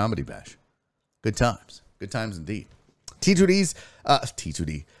Trash Comedy Bash. Good times. Good times indeed. T2D's,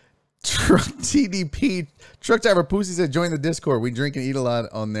 T2D, TDP, Truck Driver Pussy said, join the Discord. We drink and eat a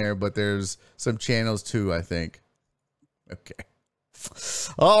lot on there, but there's some channels too, I think. Okay.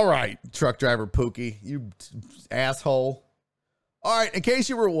 All right, Truck Driver Pookie, you asshole. All right, in case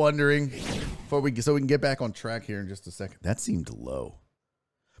you were wondering, so we can get back on track here in just a second. That seemed low.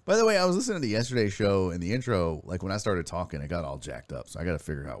 By the way, I was listening to yesterday's show, and the intro, like when I started talking, it got all jacked up. So I got to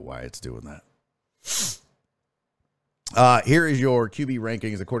figure out why it's doing that. Here is your QB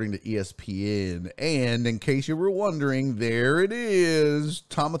rankings according to ESPN. And in case you were wondering, there it is.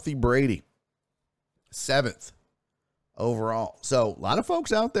 Tomothy Brady, 7th overall. So a lot of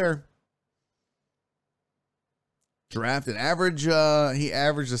folks out there drafted average. He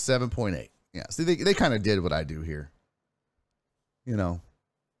averaged a 7.8. Yeah, see, they kind of did what I do here. You know,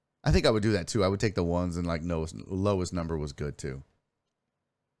 I think I would do that too. I would take the ones and like lowest number was good too.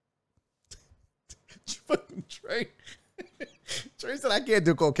 Fucking Trey. Trey said, I can't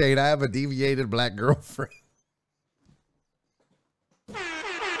do cocaine. I have a deviated black girlfriend. You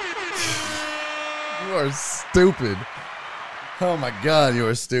are stupid. Oh my God, you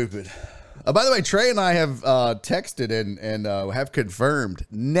are stupid. By the way, Trey and I have texted and have confirmed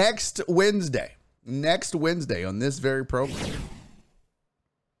next Wednesday on this very program.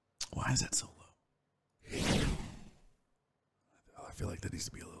 Why is that so low? I feel like that needs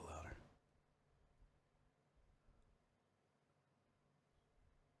to be a little louder.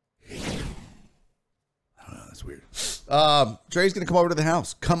 I don't know. That's weird. Trey's going to come over to the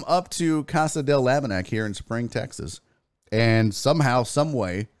house. Come up to Casa del Laminac here in Spring, Texas. And somehow, some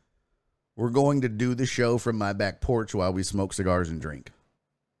way, we're going to do the show from my back porch while we smoke cigars and drink.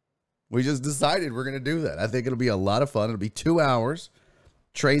 We just decided we're going to do that. I think it'll be a lot of fun. It'll be 2 hours.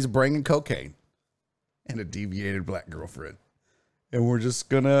 Trey's bringing cocaine and a deviated black girlfriend. And we're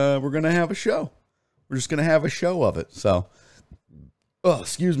going to have a show. We're just going to have a show of it. So, oh,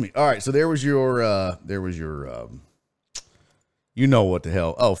 excuse me. All right. So there was your, you know what the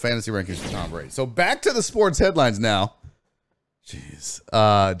hell. Oh, fantasy rankings for Tom Brady. So back to the sports headlines now. Jeez.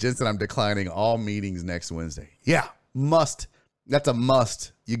 Jensen, I'm declining all meetings next Wednesday. Yeah. Must. That's a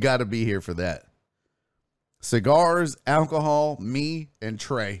must. You got to be here for that. Cigars, alcohol, me, and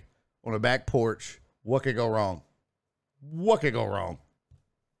Trey on a back porch. What could go wrong? What could go wrong?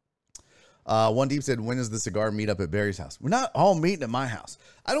 One Deep said, when is the cigar meetup at Barry's house? We're not all meeting at my house.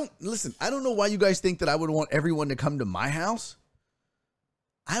 I don't know why you guys think that I would want everyone to come to my house.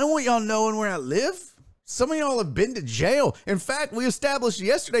 I don't want y'all knowing where I live. Some of y'all have been to jail. In fact, we established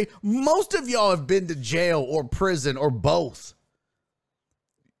yesterday, most of y'all have been to jail or prison or both.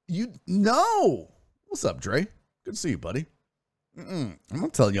 You know. What's up, Dre? Good to see you, buddy. I'm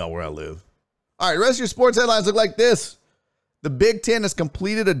not telling y'all where I live. All right, the rest of your sports headlines look like this. The Big Ten has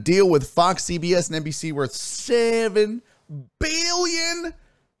completed a deal with Fox, CBS, and NBC worth $7 billion.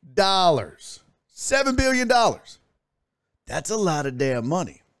 $7 billion. That's a lot of damn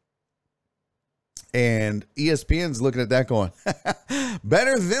money. And ESPN's looking at that going,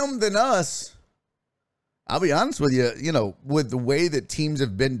 better them than us. I'll be honest with you, you know, with the way that teams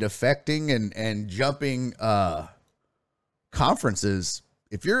have been defecting and jumping conferences,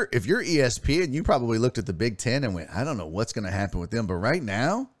 if you're ESPN, you probably looked at the Big Ten and went, I don't know what's going to happen with them. But right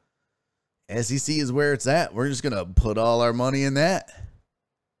now, SEC is where it's at. We're just going to put all our money in that.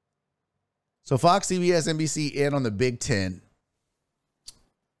 So Fox, CBS, NBC in on the Big Ten.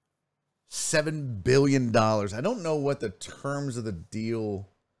 $7 billion. I don't know what the terms of the deal,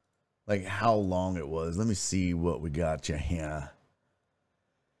 like how long it was. Let me see what we got you here.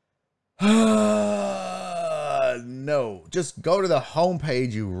 No, just go to the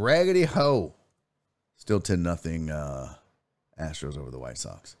homepage, you raggedy hoe. Still 10-0 Astros over the White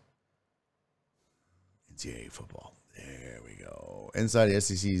Sox. NCAA football. There we go. Inside the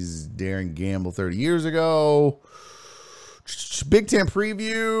SEC's Darren Gamble 30 years ago. Big Ten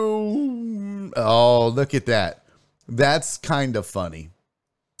preview. Oh, look at that. That's kind of funny.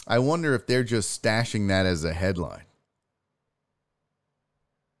 I wonder if they're just stashing that as a headline.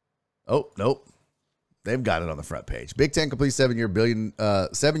 Oh, nope. They've got it on the front page. Big Ten completes 7-year,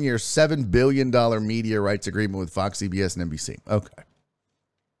 $7 billion media rights agreement with Fox, CBS, and NBC. Okay.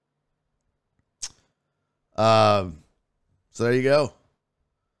 So there you go.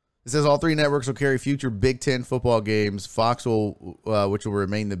 It says all three networks will carry future Big Ten football games. Fox will, which will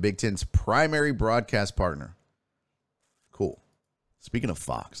remain the Big Ten's primary broadcast partner. Cool. Speaking of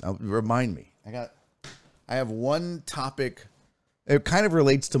Fox, remind me. I have one topic. It kind of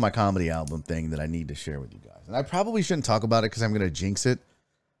relates to my comedy album thing that I need to share with you guys. And I probably shouldn't talk about it because I'm going to jinx it.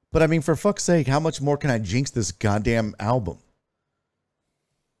 But I mean, for fuck's sake, how much more can I jinx this goddamn album?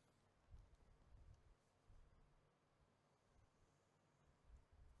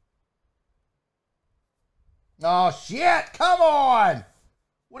 Oh, shit. Come on.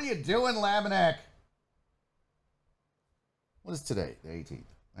 What are you doing, Laminac? What is today? The 18th.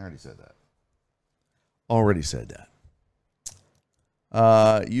 I already said that.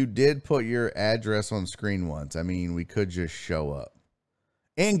 You did put your address on screen once. I mean, we could just show up.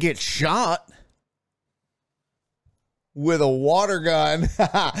 and get shot with a water gun.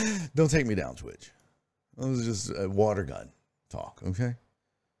 Don't take me down, Twitch. It was just a water gun talk, okay?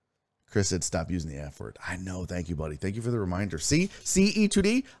 Chris said, stop using the F word. I know. Thank you, buddy. Thank you for the reminder. See,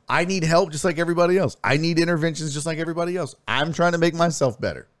 E2D, I need help just like everybody else. I need interventions just like everybody else. I'm trying to make myself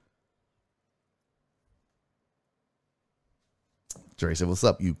better. Trey said, what's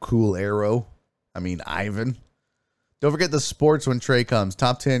up, you cool arrow? Ivan. Don't forget the sports when Trey comes.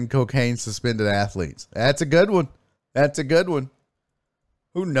 Top 10 cocaine suspended athletes. That's a good one. That's a good one.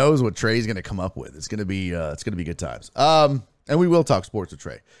 Who knows what Trey's going to come up with? It's going to be good times. And we will talk sports with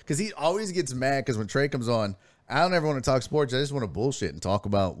Trey because he always gets mad because when Trey comes on, I don't ever want to talk sports. I just want to bullshit and talk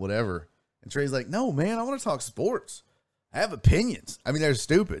about whatever. And Trey's like, no, man, I want to talk sports. I have opinions. They're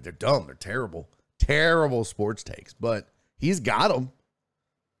stupid. They're dumb. They're terrible. Terrible sports takes, but he's got them.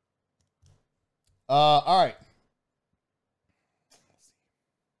 All right.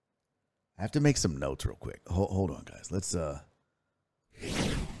 I have to make some notes real quick. Hold on, guys. Let's,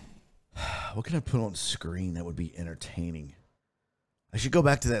 what can I put on screen that would be entertaining? I should go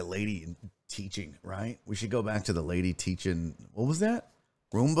back to that lady teaching, right? We should go back to the lady teaching. What was that?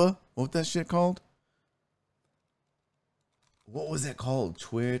 Roomba? What was that shit called? What was that called?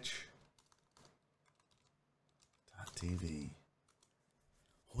 Twitch. .tv.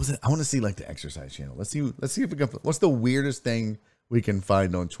 What was it? I want to see like the exercise channel. Let's see if we can. What's the weirdest thing we can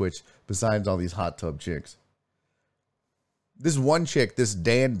find on Twitch besides all these hot tub chicks? This one chick, this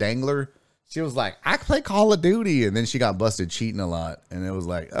Dan Dangler, she was like, I play Call of Duty. And then she got busted cheating a lot. And it was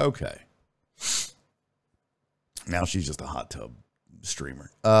like, okay. Now she's just a hot tub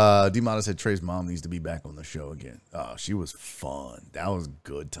streamer. D-Mata said Trey's mom needs to be back on the show again. Oh, she was fun. That was a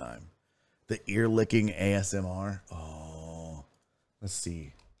good time. The ear licking ASMR. Oh, let's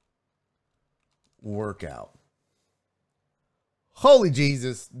see. Workout. Holy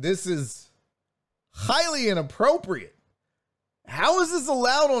Jesus. This is highly inappropriate. How is this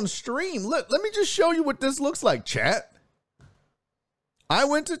allowed on stream? Look, let me just show you what this looks like, chat. I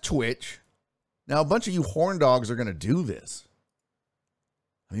went to Twitch. Now, a bunch of you horn dogs are going to do this.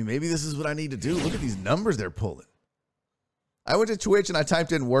 Maybe this is what I need to do. Look at these numbers they're pulling. I went to Twitch and I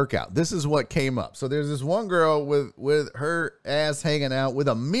typed in workout. This is what came up. So there's this one girl with her ass hanging out with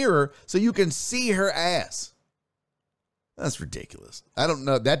a mirror so you can see her ass. That's ridiculous. I don't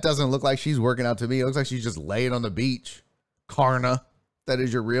know. That doesn't look like she's working out to me. It looks like she's just laying on the beach. Karna, that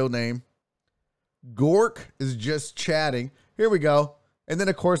is your real name. Gork is just chatting. Here we go. And then,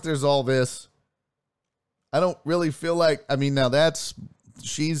 of course, there's all this. I don't really feel like, now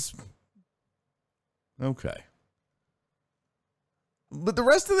she's, okay. But the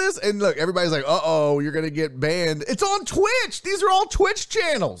rest of this, and look, everybody's like, uh-oh, you're going to get banned. It's on Twitch. These are all Twitch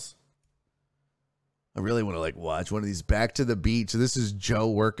channels. I really want to, watch one of these Back to the Beach. This is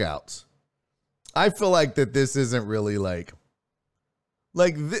Joe Workouts. I feel like that this isn't really,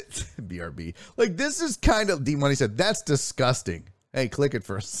 this, BRB. This is kind of, D-Money said, that's disgusting. Hey, click it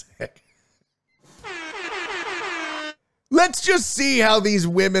for a sec. Let's just see how these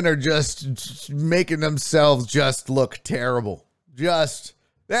women are just making themselves just look terrible. God,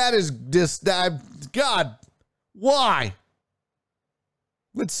 why?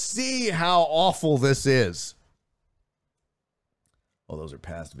 Let's see how awful this is. Oh, those are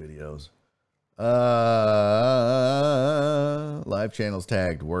past videos. Live channels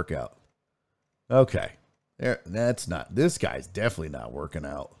tagged workout. Okay. This guy's definitely not working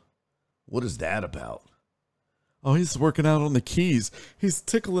out. What is that about? Oh, he's working out on the keys. He's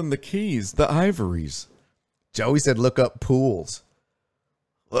tickling the keys, the ivories. Joey said, look up pools.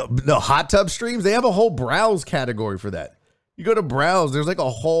 No, hot tub streams. They have a whole browse category for that. You go to browse. There's a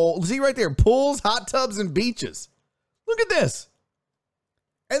whole, see right there, pools, hot tubs, and beaches. Look at this.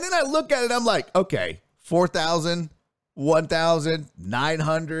 And then I look at it, I'm like, okay, 4,000, 1,000,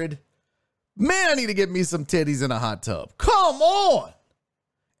 900. Man, I need to get me some titties in a hot tub. Come on.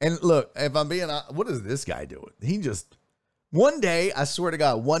 And look, if I'm being honest, what is this guy doing? He just, one day, I swear to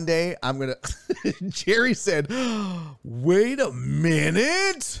God, one day I'm going to, Jerry said, wait a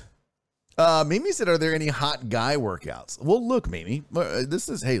minute. Mimi said, are there any hot guy workouts? Well, look, Mimi, this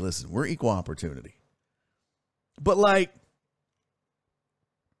is, hey, listen, we're equal opportunity. But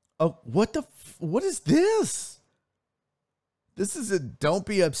oh, what is this? This is a don't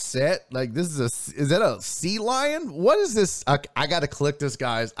be upset. Is that a sea lion? What is this? I got to click this,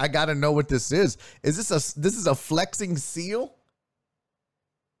 guys. I got to know what this is. This is a flexing seal?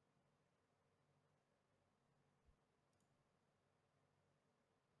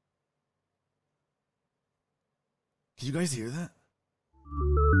 Did you guys hear that?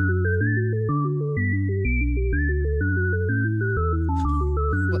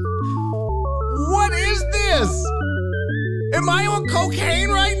 this? Am I on cocaine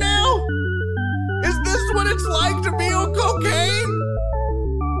right now? Is this what it's like to be on cocaine?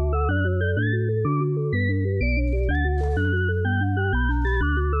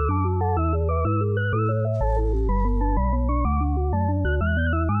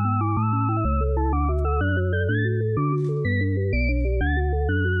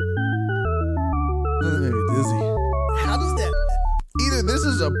 This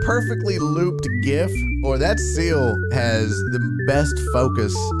is a perfectly looped GIF, or that seal has the best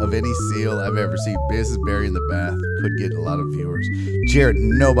focus of any seal I've ever seen. This is Barry in the bath. Could get a lot of viewers. Jared,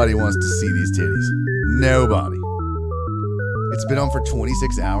 nobody wants to see these titties. Nobody. It's been on for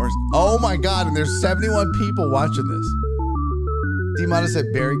 26 hours. Oh my God, and there's 71 people watching this. D-Mata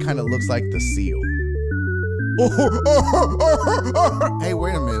said Barry kind of looks like the seal. Hey,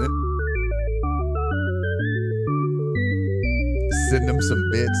 wait a minute. Send him some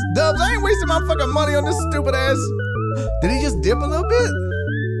bits. Dubs, I ain't wasting my fucking money on this stupid ass. Did he just dip a little bit?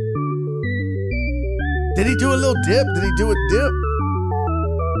 Did he do a little dip? Did he do a dip?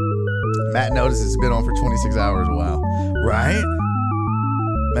 Matt noticed it's been on for 26 hours. Wow. Right?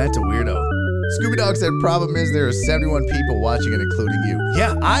 Matt's a weirdo. Scooby Dog said, problem is there are 71 people watching it, including you.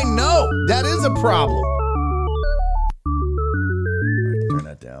 Yeah, I know. That is a problem. All right, turn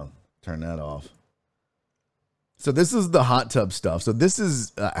that down. Turn that off. So this is the hot tub stuff. So this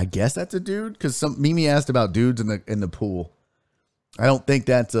is, I guess that's a dude, because Mimi asked about dudes in the pool. I don't think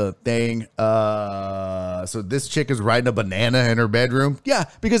that's a thing. So this chick is riding a banana in her bedroom. Yeah,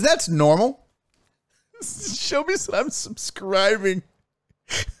 because that's normal. Show me some. I'm subscribing.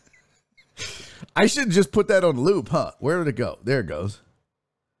 I should just put that on loop, huh? Where did it go? There it goes.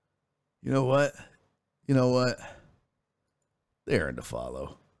 You know what? They're in to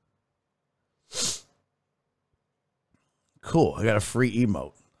follow. Cool. I got a free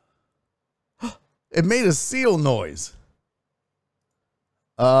emote. It made a seal noise.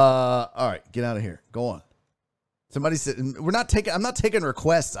 All right, get out of here. Go on. Somebody said I'm not taking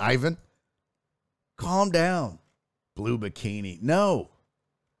requests, Ivan. Calm down. Blue bikini. No.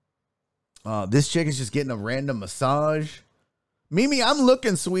 This chick is just getting a random massage. Mimi, I'm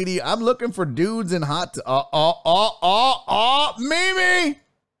looking, sweetie. I'm looking for dudes in hot. Mimi.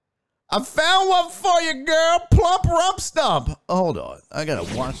 I found one for you, girl. Plump rump stump. Hold on. I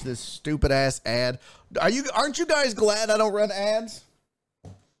gotta watch this stupid ass ad. Aren't you guys glad I don't run ads?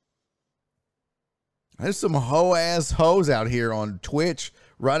 There's some hoe-ass hoes out here on Twitch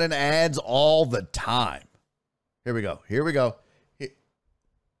running ads all the time. Here we go.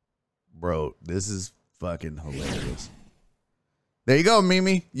 Bro, this is fucking hilarious. There you go,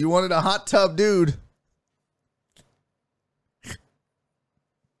 Mimi. You wanted a hot tub dude.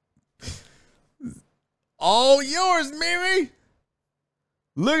 All yours, Mimi.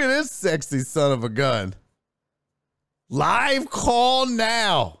 Look at this sexy son of a gun. Live call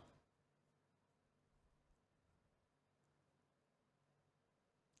now.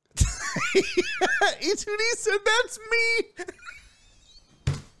 E2D said that's me.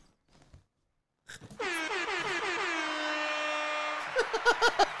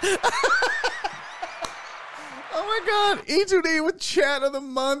 Oh my God. E2D with chat of the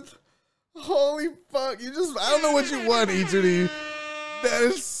month. Holy fuck. I don't know what you want, E2D. That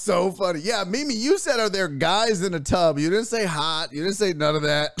is so funny. Yeah, Mimi, you said, are there guys in a tub? You didn't say hot. You didn't say none of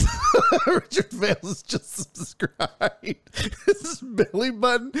that. Richard Fails just subscribed. This is belly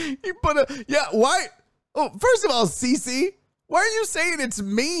button. He put a, yeah, why? Oh, first of all, CC, why are you saying it's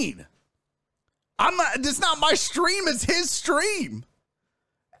mean? It's not my stream. It's his stream.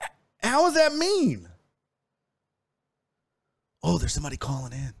 How is that mean? Oh, there's somebody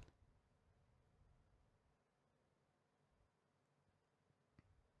calling in.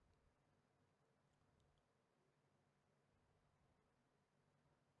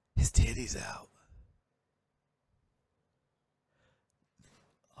 His titty's out.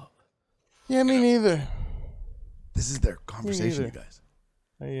 Oh. Yeah, me neither. This is their conversation, you guys.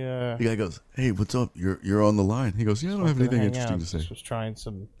 The guy goes, "Hey, what's up? You're on the line." He goes, "Yeah, I don't have anything interesting to say." Just was trying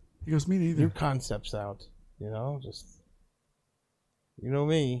some. He goes, "Me neither." New concepts out, just you know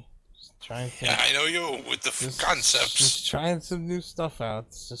me, just trying. Yeah, I know you with the concepts. Just trying some new stuff out.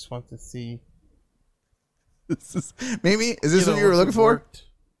 Just want to see. Mimi, is this what you were looking for?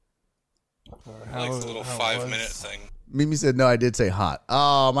 I like the little 5-minute thing. Mimi said, "No, I did say hot."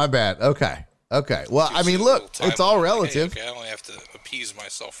 Oh, my bad. Okay. Well, I mean, look, it's all relative. Hey, okay, I only have to appease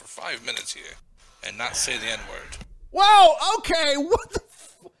myself for 5 minutes here and not say the N-word. Whoa, okay, what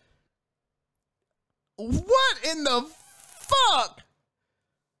in the fuck?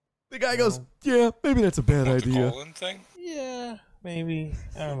 The guy goes, "Yeah, maybe that's a bad idea." The colon thing? Yeah, maybe.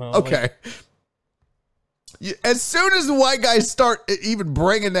 I don't know. Okay. As soon as the white guys start even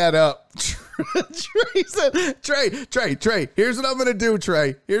bringing that up, Trey said, Trey, here's what I'm going to do,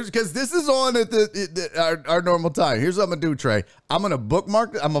 Trey. Because this is on at our normal time. Here's what I'm going to do, Trey. I'm going to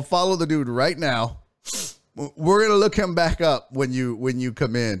bookmark it. I'm going to follow the dude right now. We're going to look him back up when you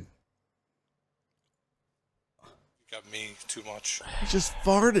come in. You got me too much. He just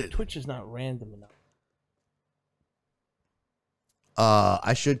farted. Twitch is not random enough.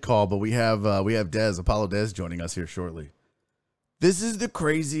 I should call, but we have Dez, Apollo Dez, joining us here shortly. This is the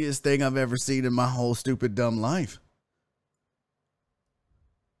craziest thing I've ever seen in my whole stupid dumb life.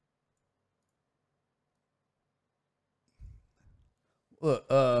 Look,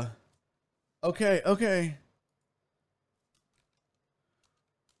 okay.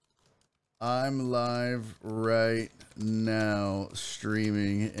 I'm live right now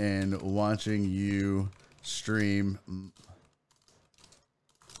streaming and watching you stream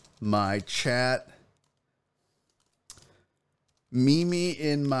my chat. Mimi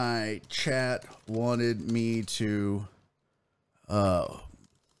in my chat wanted me to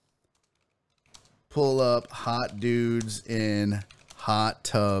pull up hot dudes in hot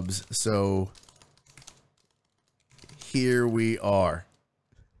tubs. So here we are.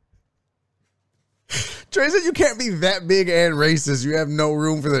 Trey said you can't be that big and racist. You have no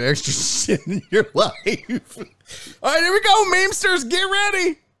room for that extra shit in your life. All right, here we go, memesters. Get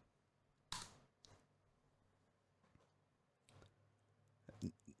ready.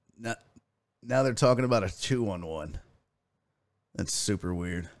 Now they're talking about a 2-on-1. That's super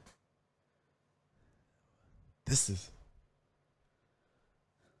weird.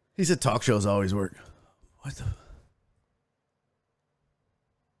 He said talk shows always work. What the?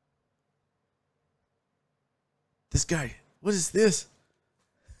 This guy, what is this?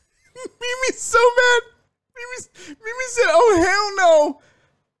 Mimi's so mad. Mimi said, oh, hell no.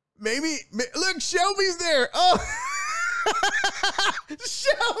 Look, Shelby's there. Oh,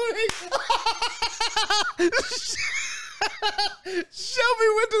 Shelby. Shelby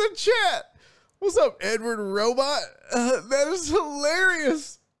went to the chat. What's up, Edward Robot? That is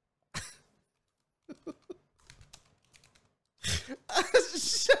hilarious.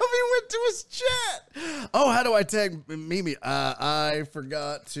 Shelby went to his chat. Oh, how do I tag Mimi? I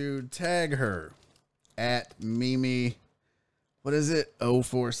forgot to tag her at Mimi. What is it?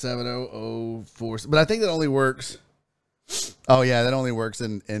 047004. But I think that only works. Oh, yeah, that only works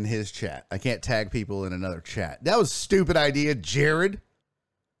in his chat. I can't tag people in another chat. That was a stupid idea, Jared.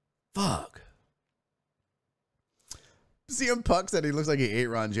 Fuck. CM Puck said he looks like he ate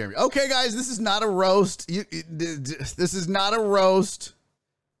Ron Jeremy. Okay, guys, this is not a roast. This is not a roast.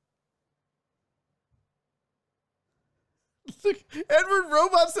 Look, Edward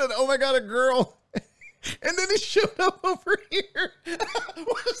Robot said, oh my God, a girl. And then he showed up over here.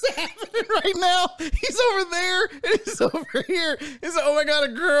 What is happening right now? He's over there and he's over here. He's like, oh my God,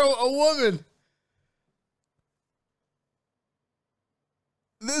 a girl, a woman.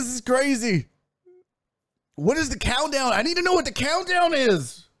 This is crazy. What is the countdown? I need to know what the countdown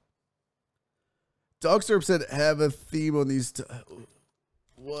is. Dogsurp said, have a theme on these.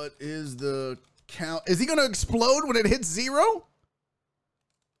 What is the count? Is he going to explode when it hits 0?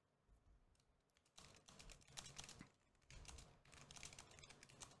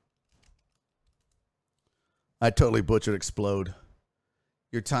 I totally butchered explode.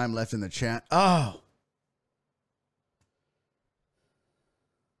 Your time left in the chat. Oh.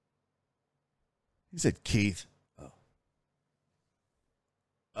 He said Keith.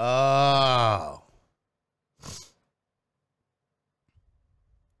 Oh.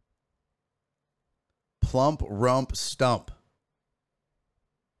 Plump rump stump.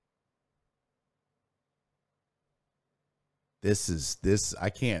 This is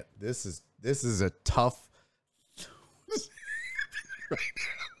a tough. Right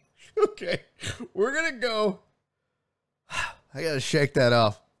now. Okay. We're going to go. I got to shake that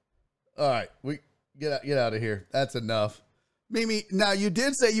off. All right. We get out of here. That's enough. Mimi, now you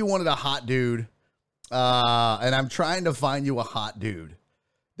did say you wanted a hot dude. And I'm trying to find you a hot dude.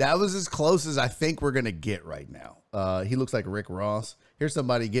 That was as close as I think we're going to get right now. He looks like Rick Ross. Here's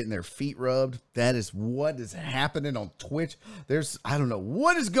somebody getting their feet rubbed. That is what is happening on Twitch. I don't know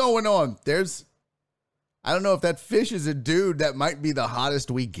what is going on. I don't know if that fish is a dude. That might be the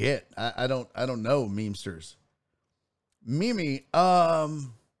hottest we get. I don't know, memesters. Mimi,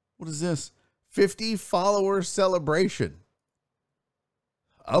 what is this? 50 follower celebration.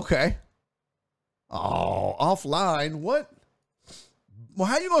 Okay. Oh, offline. What? Well,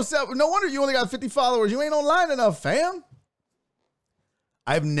 how you gonna sell? No wonder you only got 50 followers. You ain't online enough, fam.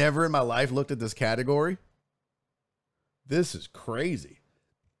 I've never in my life looked at this category. This is crazy.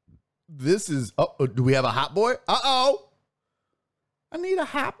 This is, do we have a hot boy? Uh-oh. I need a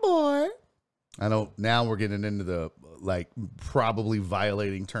hot boy. Now we're getting into the, like, probably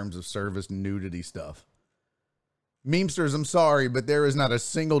violating terms of service nudity stuff. Memesters, I'm sorry, but there is not a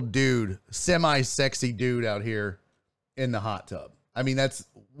single dude, semi-sexy dude out here in the hot tub. I mean,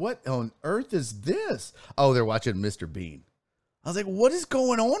 what on earth is this? Oh, they're watching Mr. Bean. I was like, what is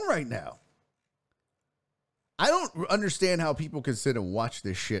going on right now? I don't understand how people can sit and watch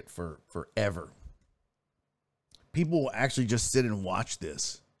this shit for forever. People will actually just sit and watch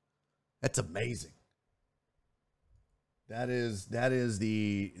this. That's amazing. That is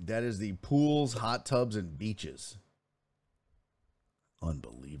the pools, hot tubs, and beaches.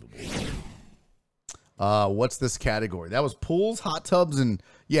 Unbelievable. What's this category? That was pools, hot tubs, and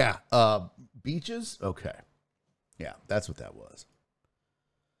beaches. Okay. Yeah, that's what that was.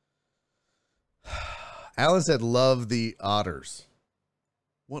 Alan said, love the otters.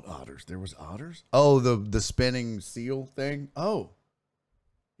 What otters? There was otters? Oh, the spinning seal thing? Oh.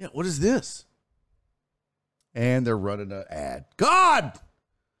 Yeah, what is this? And they're running an ad. God!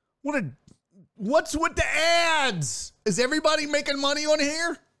 What's with the ads? Is everybody making money on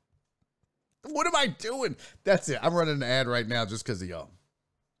here? What am I doing? That's it. I'm running an ad right now just because of y'all.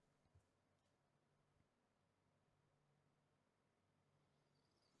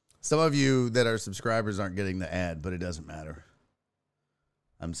 Some of you that are subscribers aren't getting the ad, but it doesn't matter.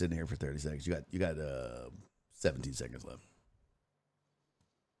 I'm sitting here for 30 seconds. You got 17 seconds left.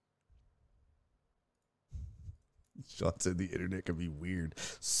 Sean said the internet can be weird.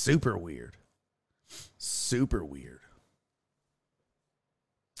 Super weird. Super weird.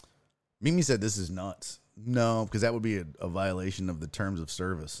 Mimi said this is nuts. No, because that would be a violation of the terms of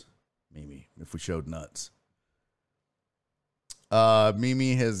service, Mimi, if we showed nuts.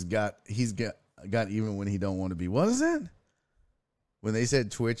 Mimi he's got even when he don't want to be. What is that? When they said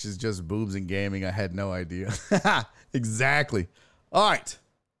Twitch is just boobs and gaming, I had no idea. Exactly. All right.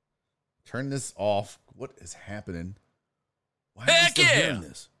 Turn this off. What is happening? Why am I still hearing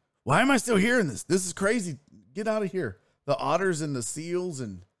this? Why am I still hearing this? This is crazy. Get out of here. The otters and the seals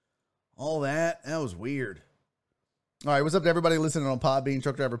and all that. That was weird. All right, what's up to everybody listening on Podbean?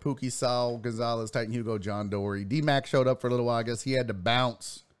 Truck driver Pookie, Sal, Gonzalez, Titan Hugo, John Dory. D-Mac showed up for a little while. I guess he had to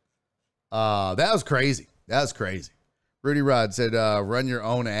bounce. That was crazy. That was crazy. Rudy Rod said, run your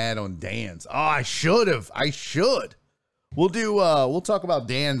own ad on Dan's. Oh, I should have. I should. We'll talk about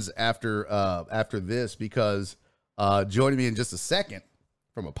Dan's after this because joining me in just a second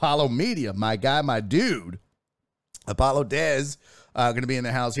from Apollo Media, my guy, my dude, Apollo Dez, going to be in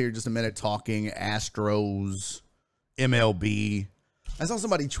the house here in just a minute talking Astros, MLB. I saw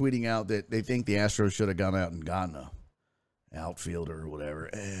somebody tweeting out that they think the Astros should have gone out and gotten an outfielder or whatever.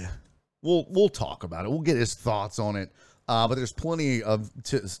 We'll talk about it. We'll get his thoughts on it. But there's plenty of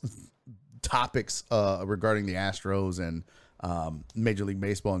topics regarding the Astros and Major League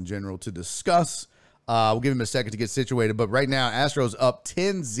Baseball in general to discuss. We'll give him a second to get situated. But right now, Astros up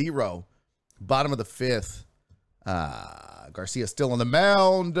 10-0, bottom of the fifth. Garcia still on the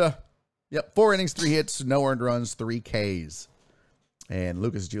mound. Yep, 4 innings, 3 hits, no earned runs, 3 Ks. And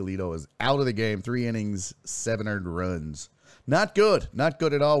Lucas Giolito is out of the game, 3 innings, 7 earned runs. Not good. Not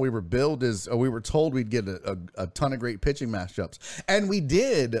good at all. We were told we'd get a ton of great pitching matchups. And we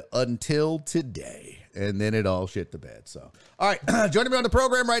did until today. And then it all shit the bed. So, all right, joining me on the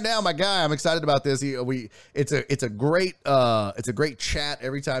program right now, my guy. I'm excited about this. It's a great chat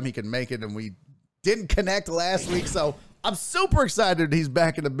every time he can make it. And we didn't connect last week, so I'm super excited he's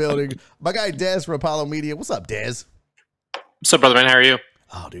back in the building. My guy Dez from Apollo Media. What's up, Dez? What's up, brother man? How are you?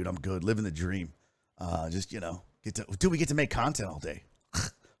 Oh, dude, I'm good. Living the dream. We get to make content all day.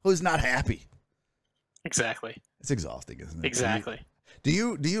 Who's not happy? Exactly. It's exhausting, isn't it? Exactly. Do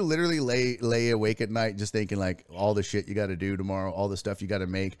you literally lay awake at night just thinking like all the shit you got to do tomorrow, all the stuff you got to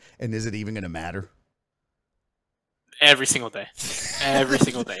make, and is it even going to matter? Every single day. Every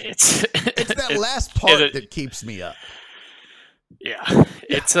single day. It's that last part that keeps me up. Yeah.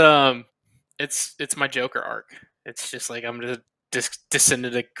 It's my Joker arc. It's just like I'm gonna descend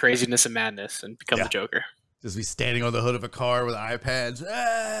into craziness and madness and become the Joker. Just be standing on the hood of a car with iPads.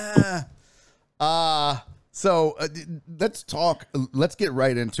 So let's talk. Let's get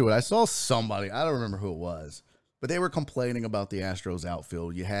right into it. I saw somebody, I don't remember who it was, but they were complaining about the Astros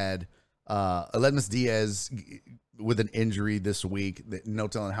outfield. You had Aledmus Diaz with an injury this week. No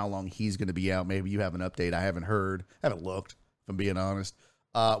telling how long he's going to be out. Maybe you have an update. I haven't heard. Haven't looked, if I'm being honest.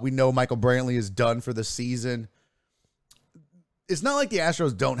 We know Michael Brantley is done for the season. It's not like the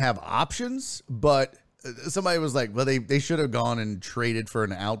Astros don't have options, but somebody was like, well, they should have gone and traded for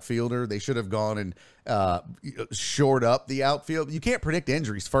an outfielder. They should have gone and shored up the outfield. You can't predict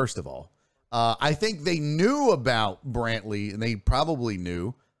injuries, first of all. I think they knew about Brantley, and they probably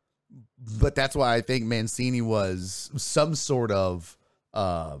knew, but that's why I think Mancini was some sort of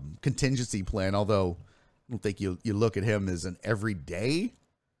contingency plan, although I don't think you look at him as an everyday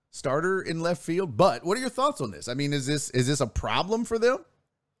starter in left field. But what are your thoughts on this? I mean, is this a problem for them,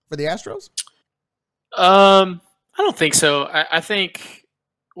 for the Astros? I don't think so. I think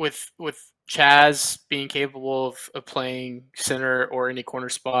with Chaz being capable of playing center or any corner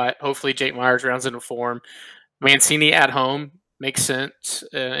spot, hopefully Jake Myers rounds into form. Mancini at home makes sense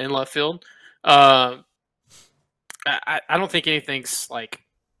in left field. I don't think anything's like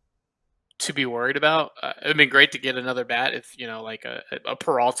to be worried about. It'd been great to get another bat if, like a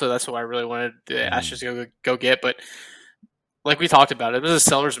Peralta. That's what I really wanted the Astros to go get. But like we talked about, it was a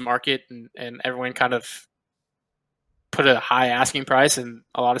seller's market, and everyone kind of put a high asking price, and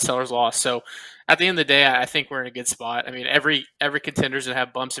a lot of sellers lost. So at the end of the day, I think we're in a good spot. I mean, every contender's gonna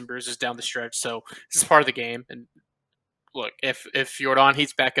have bumps and bruises down the stretch. So this is part of the game. And look, if Jordan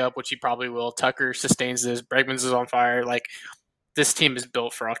heats back up, which he probably will, Tucker sustains this, Bregman's is on fire. Like, this team is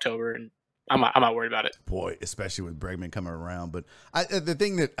built for October, and I'm not worried about it. Boy, especially with Bregman coming around. But the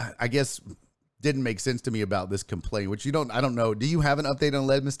thing that I guess didn't make sense to me about this complaint, which I don't know. Do you have an update on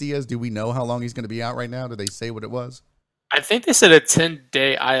Ledmus Diaz? Do we know how long he's going to be out right now? Did they say what it was? I think they said a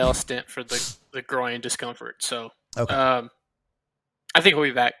 10-day IL stint for the groin discomfort. So okay. I think he'll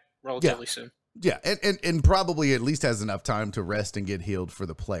be back relatively soon. Yeah, and probably at least has enough time to rest and get healed for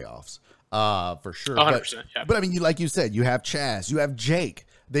the playoffs, for sure. 100%. Yeah. But I mean, like you said, you have Chaz, you have Jake.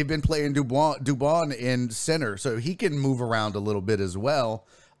 They've been playing Dubon in center, so he can move around a little bit as well.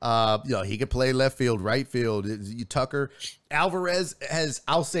 He could play left field, right field. Tucker, Alvarez has.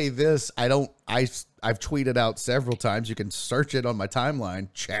 I'll say this: I've tweeted out several times. You can search it on my timeline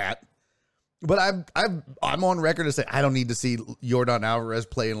chat. But I'm on record to say I don't need to see Yordan Alvarez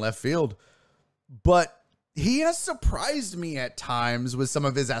play in left field. But he has surprised me at times with some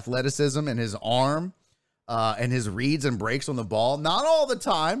of his athleticism and his arm, and his reads and breaks on the ball. Not all the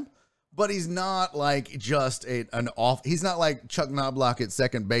time. But he's not like just he's not like Chuck Knobloch at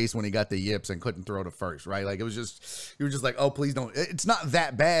second base when he got the yips and couldn't throw to first, right? Like, you were just like, oh, please don't. It's not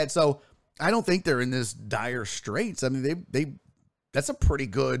that bad. So I don't think they're in this dire straits. I mean, that's a pretty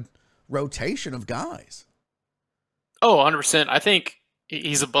good rotation of guys. Oh, 100%. I think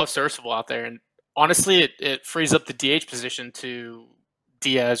he's above serviceable out there. And honestly, it frees up the DH position to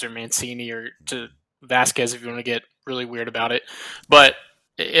Diaz or Mancini or to Vasquez if you want to get really weird about it. But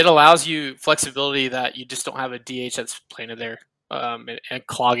it allows you flexibility that you just don't have a DH that's planted there and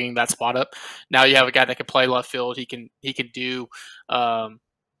clogging that spot up. Now you have a guy that can play left field. He can do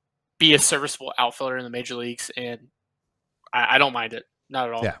be a serviceable outfielder in the major leagues, and I don't mind it, not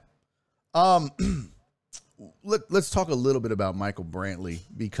at all. Yeah. Let's talk a little bit about Michael Brantley,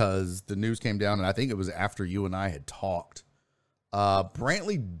 because the news came down, and I think it was after you and I had talked.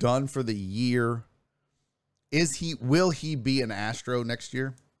 Brantley done for the year. Will he be an Astro next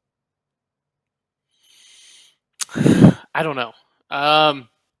year? I don't know.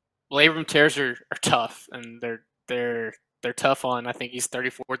 Labrum tears are tough, and they're tough on. I think he's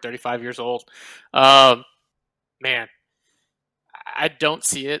 34, 35 years old. Man, I don't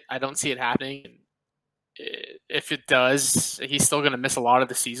see it. I don't see it happening. If it does, he's still going to miss a lot of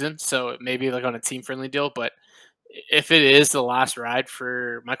the season. So it may be like on a team-friendly deal, but if it is the last ride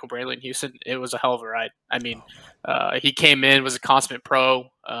for Michael Brantley in Houston, it was a hell of a ride. I mean, he came in, was a consummate pro,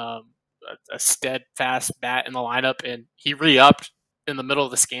 a steadfast bat in the lineup, and he re-upped in the middle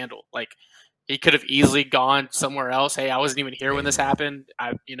of the scandal. Like, he could have easily gone somewhere else. Hey, I wasn't even here when this happened.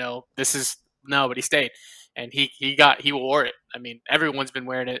 But he stayed, and he wore it. I mean, everyone's been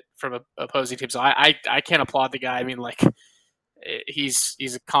wearing it from opposing teams. So I can't applaud the guy. I mean, like, he's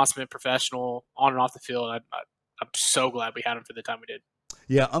a consummate professional on and off the field. I'm so glad we had him for the time we did.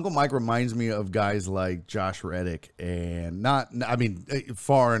 Yeah, Uncle Mike reminds me of guys like Josh Reddick, and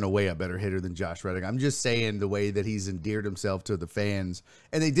far and away a better hitter than Josh Reddick. I'm just saying the way that he's endeared himself to the fans,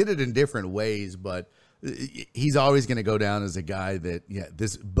 and they did it in different ways, but he's always going to go down as a guy that,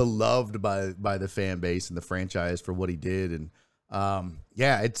 this beloved by the fan base and the franchise for what he did. And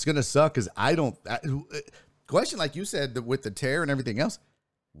it's going to suck because question like you said, with the tear and everything else,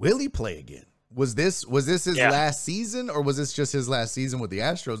 will he play again? Was this his last season, or was this just his last season with the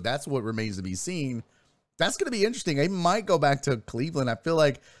Astros? That's what remains to be seen. That's going to be interesting. He might go back to Cleveland. I feel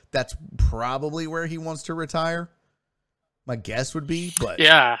like that's probably where he wants to retire. My guess would be, but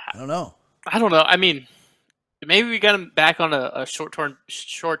I don't know. I mean, maybe we got him back on a short-term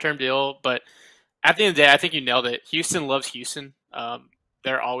deal, but at the end of the day, I think you nailed it. Houston loves Houston.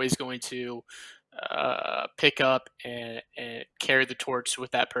 They're always going to pick up and carry the torch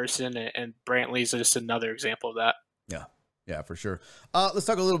with that person, and Brantley's just another example of that. Yeah, for sure. Let's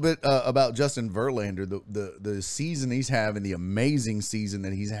talk a little bit about Justin Verlander, the season he's having, the amazing season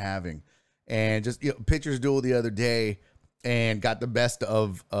that he's having, and just pitchers duel the other day, and got the best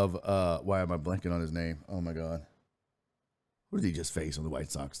of why am I blanking on his name? Oh my God. Who did he just face on the White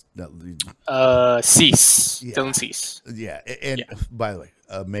Sox? Cease. Yeah. Dylan Cease. Yeah, and by the way,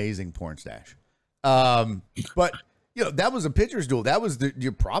 amazing porn stash. But that was a pitcher's duel. That was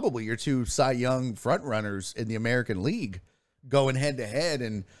probably your two Cy Young front runners in the American League going head to head,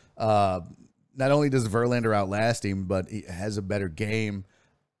 and not only does Verlander outlast him, but he has a better game.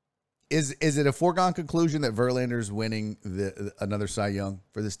 Is it a foregone conclusion that Verlander's winning another Cy Young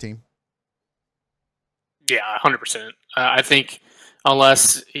for this team? Yeah, 100%. I think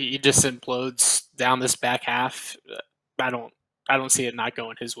unless he just implodes down this back half, I don't see it not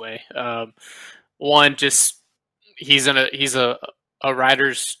going his way. One, just he's a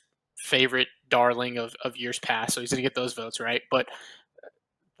writer's favorite darling of years past, so he's gonna get those votes, right? But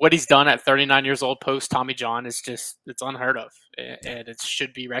what he's done at 39 years old post Tommy John is it's unheard of, and it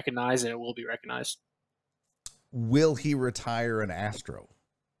should be recognized, and it will be recognized. Will he retire an Astro?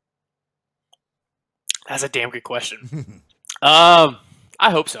 That's a damn good question. I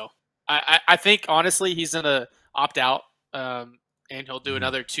hope so. I think honestly he's gonna opt out, and he'll do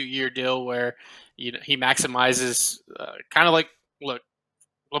another 2-year deal where he maximizes, kind of like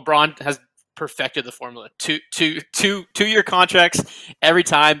LeBron has perfected the formula. Two-year contracts every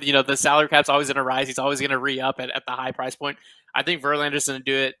time. The salary cap's always gonna rise. He's always gonna re-up at the high price point. I think Verlander's gonna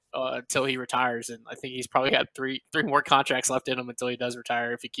do it until he retires, and I think he's probably got three more contracts left in him until he does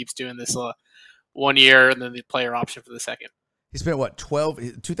retire if he keeps doing this 1 year and then the player option for the second. He spent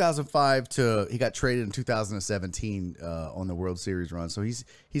 2005 to he got traded in 2017 on the World Series run. So he's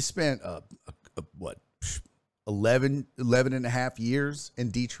spent 11 and a half years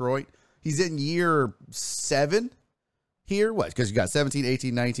in Detroit. He's in year 7 here. What? Because you got 17,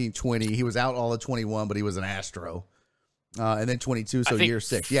 18, 19, 20. He was out all of 21, but he was an Astro. And then 22, so year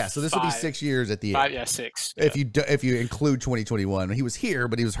 6. Yeah, so this will be 6 years at the end. 5, yeah, 6. Yeah. If you include 2021, he was here,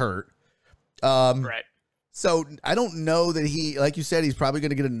 but he was hurt. Right. So I don't know that he, like you said, he's probably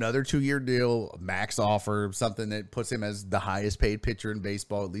going to get another 2-year deal, max offer, something that puts him as the highest paid pitcher in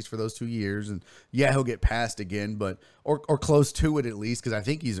baseball, at least for those 2 years. And yeah, he'll get passed again, but or close to it at least, because I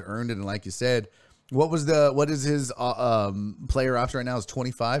think he's earned it. And like you said, what is his player option right now? Is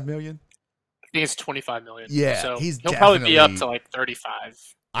 $25 million? I think it's $25 million. Yeah, so he'll probably be up to like 35.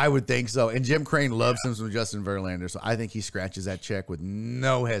 I would think so. And Jim Crane loves him some Justin Verlander, so I think he scratches that check with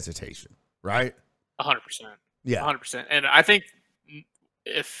no hesitation. Right? 100%. Yeah. 100%. And I think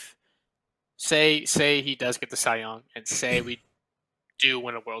if say he does get the Cy Young, and say we do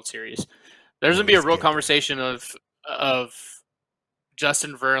win a World Series, there's going to be a real conversation of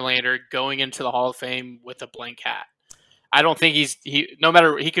Justin Verlander going into the Hall of Fame with a blank hat. I don't think he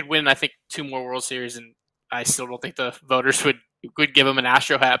could win, I think, 2 more World Series, and I still don't think the voters would give him an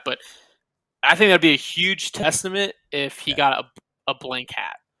Astro hat, but I think that'd be a huge testament if he got a blank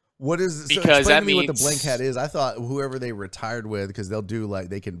hat. What is because explain to me what the blank hat is? I thought whoever they retired with, because they'll do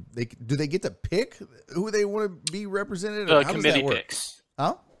do they get to pick who they want to be represented? The committee picks.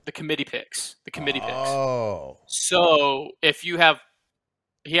 Huh? The committee picks. The committee picks. Oh. So if he had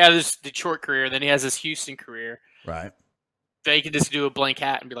his Detroit career, then he has his Houston career. Right. They can just do a blank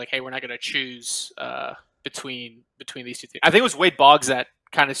hat and be like, hey, we're not going to choose between these two things. I think it was Wade Boggs that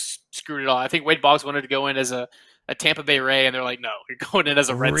kind of screwed it all. I think Wade Boggs wanted to go in as a Tampa Bay Ray, and they're like, no, you're going in as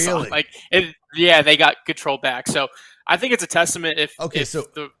a Red Sox. They got control back. So I think it's a testament if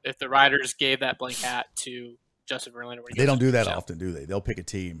the Riders gave that blank hat to Justin Verlander. They don't do that often, do they? They'll pick a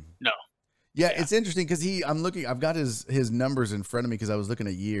team. No. Yeah, it's interesting because I've got his numbers in front of me because I was looking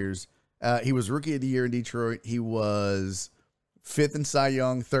at years. He was Rookie of the Year in Detroit. He was 5th in Cy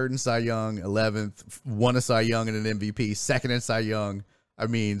Young, 3rd in Cy Young, 11th, won a Cy Young and an MVP, 2nd in Cy Young.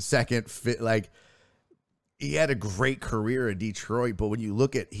 Second, he had a great career in Detroit, but when you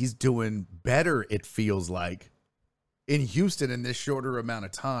look at, he's doing better, it feels like, in Houston in this shorter amount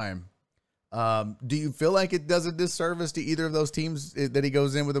of time. Do you feel like it does a disservice to either of those teams that he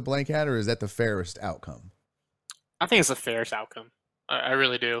goes in with a blank hat, or is that the fairest outcome? I think it's the fairest outcome. I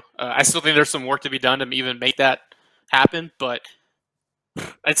really do. I still think there's some work to be done to even make that happen, but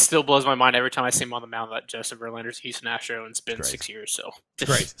it still blows my mind every time I see him on the mound that Justin Verlander's Houston Astro, and it's been 6 years. So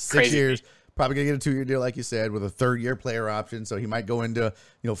it's great. 6 years. Probably going to get a 2-year deal, like you said, with a 3rd-year player option. So he might go into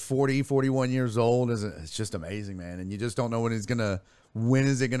 40, 41 years old. It's just amazing, man. And you just don't know when he's going to when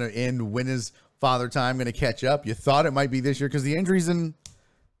is it going to end? When is Father Time going to catch up? You thought it might be this year because the injuries, and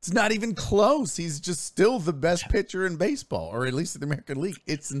it's not even close. He's just still the best pitcher in baseball, or at least in the American League.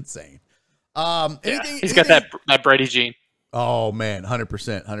 It's insane. He's got that Brady gene. Oh man,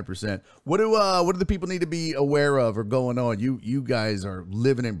 100%. What do the people need to be aware of or going on? You guys are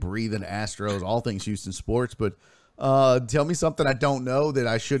living and breathing Astros, all things Houston sports, but tell me something I don't know that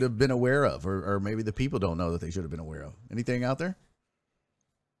I should have been aware of, or maybe the people don't know that they should have been aware of. Anything out there?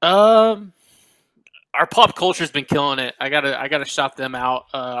 Our pop culture's been killing it. I gotta shout them out.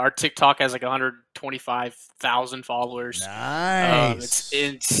 Our TikTok has like 125,000 followers. Nice. It's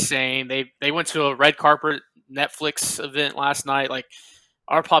insane. They went to a red carpet Netflix event last night. Like,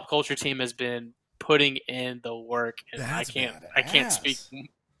 our pop culture team has been putting in the work, and I can't speak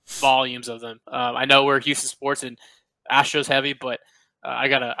volumes of them. I know we're Houston sports and Astros heavy, but I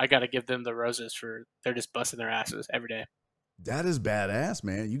gotta give them the roses for they're just busting their asses every day. That is badass,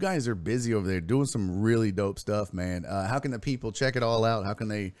 man. You guys are busy over there doing some really dope stuff, man. How can the people check it all out? How can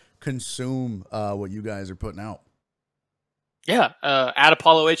they consume what you guys are putting out? Yeah, at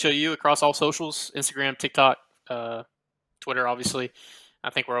Apollo HOU across all socials, Instagram, TikTok, Twitter, obviously. I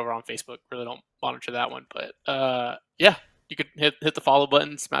think we're over on Facebook. Really don't monitor that one, but yeah, you could hit the follow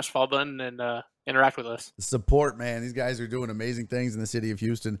button, smash the follow button, and interact with us. Support, man. These guys are doing amazing things in the city of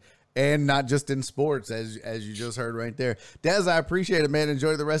Houston, and not just in sports, as you just heard right there. Dez, I appreciate it, man.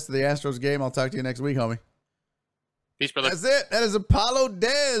 Enjoy the rest of the Astros game. I'll talk to you next week, homie. Peace, brother. That's it. That is Apollo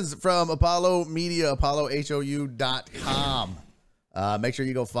Dez from Apollo Media, ApolloHOU.com. Make sure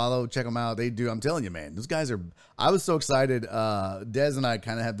you go follow, check them out. They do. I'm telling you, man, those guys are. I was so excited. Dez and I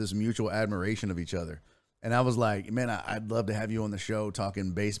kind of have this mutual admiration of each other, and I was like, man, I'd love to have you on the show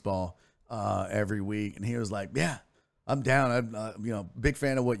talking baseball every week. And he was like, yeah, I'm down. I'm big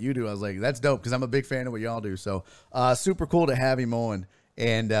fan of what you do. I was like, that's dope because I'm a big fan of what y'all do. So super cool to have him on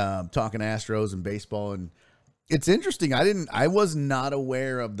and talking Astros and baseball. And it's interesting. I was not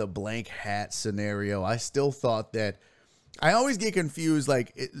aware of the blank hat scenario. I still thought that. I always get confused.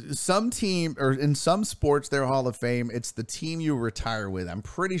 Like some team or in some sports, their Hall of Fame, it's the team you retire with. I'm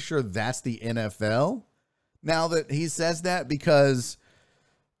pretty sure that's the NFL. Now that he says that, because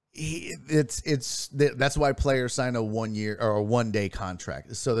that's why players sign a 1 year or a 1 day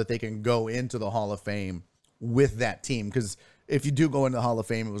contract so that they can go into the Hall of Fame with that team. Because if you do go into the Hall of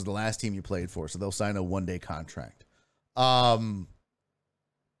Fame, it was the last team you played for, so they'll sign a 1 day contract. So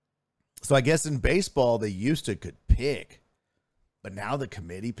I guess in baseball they used to could pick. But now the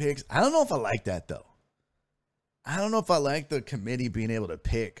committee picks. I don't know if I like that, though. I don't know if I like the committee being able to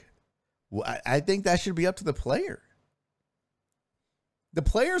pick. Well, I think that should be up to the player. The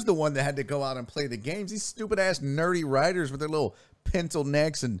player's the one that had to go out and play the games. These stupid-ass nerdy writers with their little pencil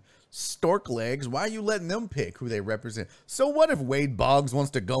necks and stork legs, why are you letting them pick who they represent? So what if Wade Boggs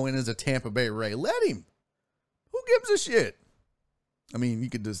wants to go in as a Tampa Bay Ray? Let him. Who gives a shit? I mean, you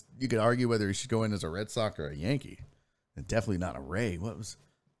could argue whether he should go in as a Red Sox or a Yankee. And definitely not a Ray. Let's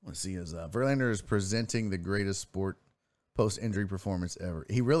see. Verlander is presenting the greatest sport post-injury performance ever.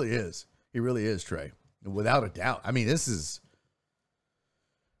 He really is. He really is, Trey. Without a doubt. I mean, this is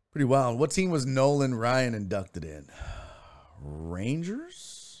pretty wild. What team was Nolan Ryan inducted in?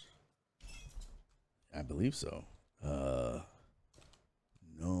 Rangers? I believe so.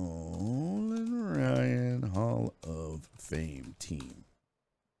 Nolan Ryan Hall of Fame team.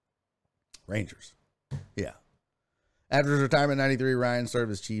 Rangers. Yeah. After his retirement in 93, Ryan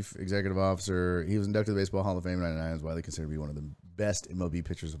served as chief executive officer. He was inducted to the Baseball Hall of Fame in 99 and is widely considered to be one of the best MLB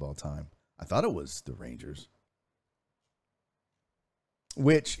pitchers of all time. I thought it was the Rangers.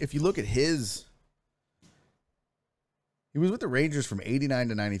 Which, if you look at he was with the Rangers from 89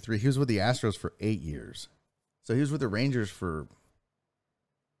 to 93. He was with the Astros for 8 years. So he was with the Rangers for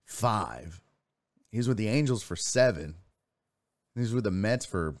 5. He was with the Angels for 7. He was with the Mets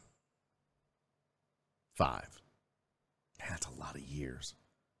for 5. That's a lot of years.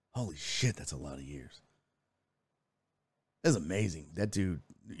 Holy shit, that's a lot of years. That's amazing. That dude,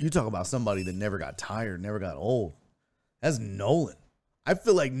 you talk about somebody that never got tired, never got old. That's Nolan. I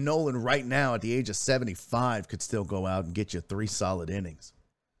feel like Nolan right now at the age of 75 could still go out and get you 3 solid innings.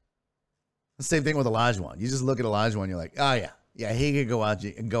 The same thing with Olajuwon. You just look at Olajuwon, you're like, oh yeah, he could go out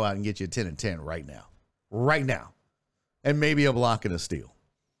and get you 10 and 10 right now, and maybe a block and a steal.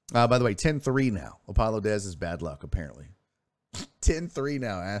 By the way, 10-3 now. Apollo Dez is bad luck apparently. 10-3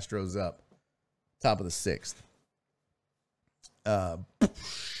 now. Astros up, top of the 6th.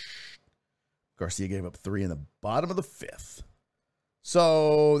 Garcia gave up 3 in the bottom of the 5th.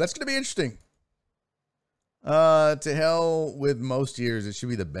 So that's going to be interesting. To hell with most years. It should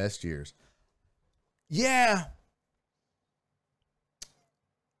be the best years. Yeah.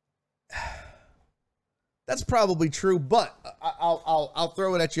 that's probably true, but I'll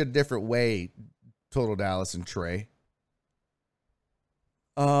throw it at you a different way, Total Dallas and Trey.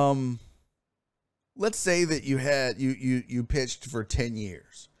 Let's say that you pitched for 10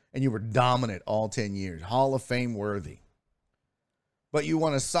 years and you were dominant all 10 years, Hall of Fame worthy. But you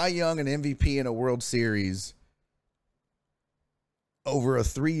won a Cy Young, an MVP, and a World Series over a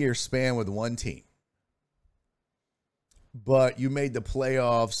 3-year span with one team. But you made the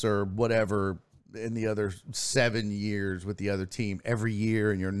playoffs or whatever in the other 7 years with the other team every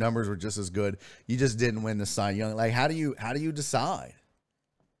year, and your numbers were just as good. You just didn't win the Cy Young. Like, how do you decide?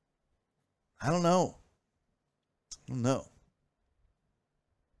 I don't know.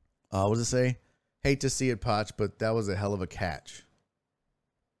 What does it say? Hate to see it, Poch, but that was a hell of a catch.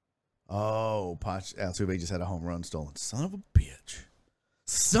 Oh, Poch Altuve just had a home run stolen. Son of a bitch.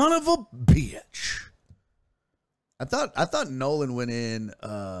 I thought Nolan went in.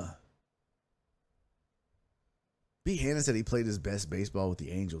 B. Hannon said he played his best baseball with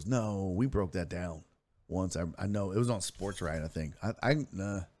the Angels. No, we broke that down once. I know it was on Sports Right, I think.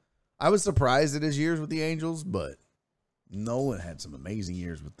 I was surprised at his years with the Angels, but Nolan had some amazing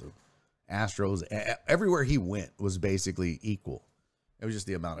years with the Astros. Everywhere he went was basically equal. It was just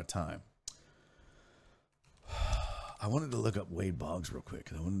the amount of time. I wanted to look up Wade Boggs real quick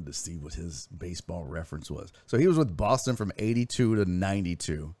because I wanted to see what his baseball reference was. So he was with Boston from 82 to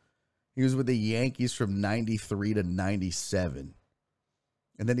 92. He was with the Yankees from 93 to 97.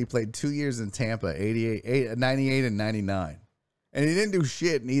 And then he played 2 years in Tampa, 98 and 99. And he didn't do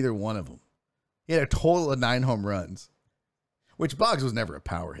shit in either one of them. He had a total of 9 home runs, which Boggs was never a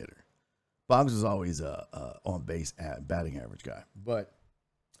power hitter. Boggs was always a on base batting average guy. But,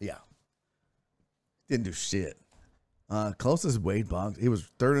 yeah. Didn't do shit. Closest Wade Boggs. He was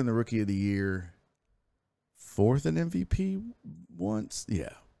 3rd in the Rookie of the Year. 4th in MVP once.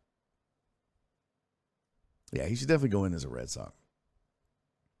 Yeah. Yeah, he should definitely go in as a Red Sox.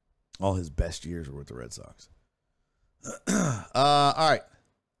 All his best years were with the Red Sox. All right.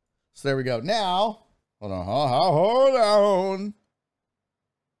 So there we go. Now, hold on.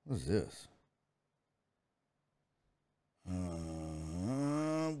 What is this?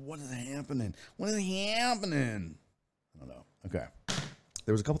 What is happening? I don't know. Okay.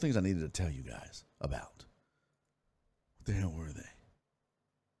 There was a couple things I needed to tell you guys about. What the hell were they?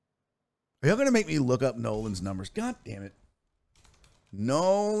 Are y'all going to make me look up Nolan's numbers? God damn it.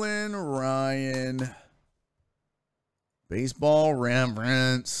 Nolan Ryan. Baseball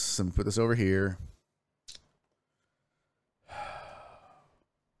reference. Let me put this over here. I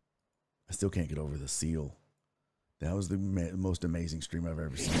still can't get over the seal. That was the most amazing stream I've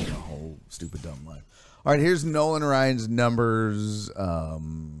ever seen in my whole stupid dumb life. All right, here's Nolan Ryan's numbers.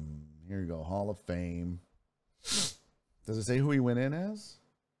 Here you go, Hall of Fame. Does it say who he went in as?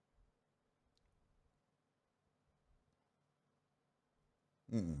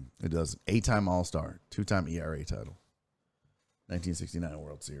 It does. 8-time All-Star, 2-time ERA title. 1969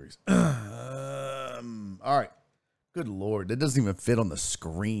 World Series. All right. Good Lord. That doesn't even fit on the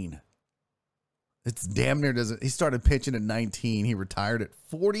screen. It's damn near doesn't. He started pitching at 19. He retired at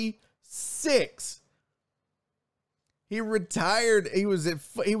 46. He retired. And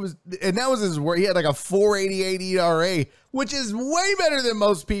that was his work. He had like a 4.88 ERA, which is way better than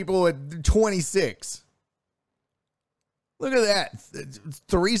most people at 26. Look at that.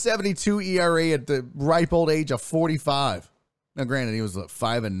 3.72 ERA at the ripe old age of 45. Now, granted, he was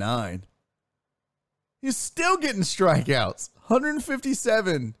 5-9. He's still getting strikeouts.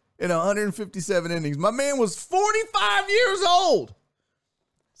 157 in 157 innings. My man was 45 years old.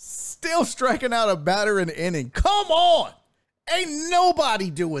 Still striking out a batter an inning. Come on. Ain't nobody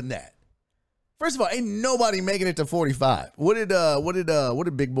doing that. First of all, ain't nobody making it to 45. What did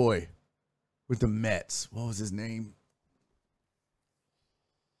Big Boy with the Mets? What was his name?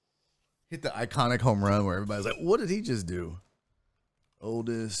 Hit the iconic home run where everybody's like, what did he just do?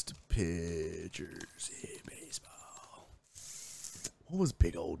 Oldest pitchers in baseball. What was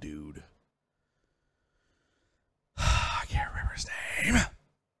big old dude? I can't remember his name.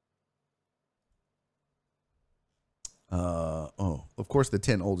 Of course, the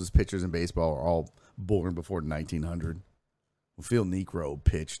 10 oldest pitchers in baseball are all born before 1900. Well, Phil Niekro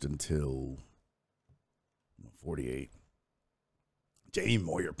pitched until 48. Jamie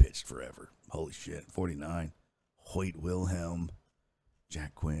Moyer pitched forever. Holy shit. 49. Hoyt Wilhelm.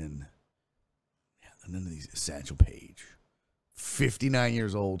 Jack Quinn. Yeah, none of these. Satchel Paige. 59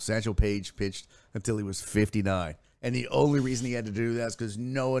 years old. Satchel Paige pitched until he was 59. And the only reason he had to do that is because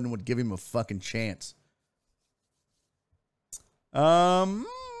no one would give him a fucking chance.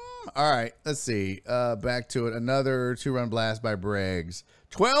 All right, let's see. Back to it. Another 2-run blast by Braggs.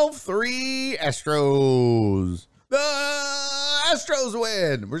 12-3 Astros. The Astros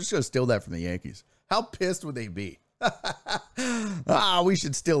win. We're just going to steal that from the Yankees. How pissed would they be? We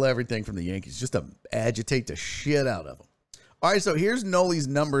should steal everything from the Yankees just to agitate the shit out of them. All right, so here's Noli's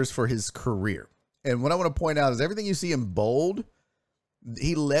numbers for his career. And what I want to point out is everything you see in bold,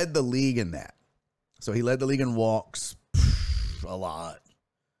 he led the league in that. So he led the league in walks a lot.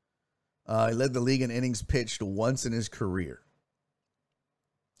 He led the league in innings pitched once in his career.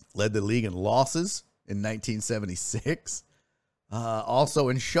 Led the league in losses in 1976. Also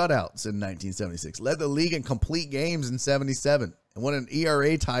in shutouts in 1976. Led the league in complete games in 77. And won an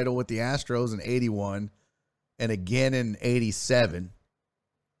ERA title with the Astros in 81. And again in 87.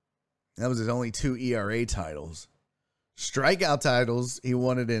 That was his only 2 ERA titles. Strikeout titles, he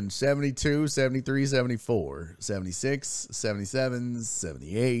won it in 72, 73, 74, 76, 77,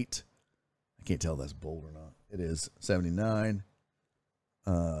 78. I can't tell if that's bold or not. It is 79.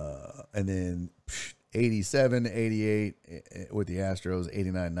 And then 87, 88 with the Astros,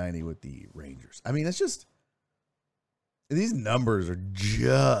 89, 90 with the Rangers. I mean, it's just, these numbers are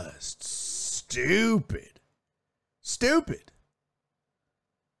just stupid. Stupid.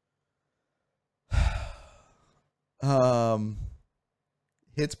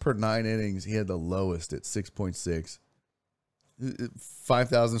 Hits per 9 innings, he had the lowest at 6.6.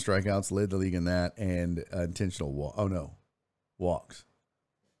 5,000 strikeouts, led the league in that, and intentional walks.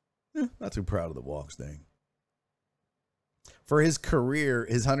 Not too proud of the walks thing. For his career,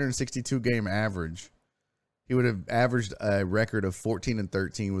 his 162 game average, he would have averaged a record of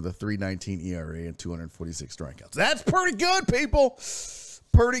 14-13 with a 3.19 ERA and 246 strikeouts. That's pretty good, people.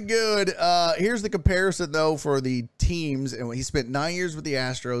 Pretty good. Here's the comparison, though, for the teams. And he spent 9 years with the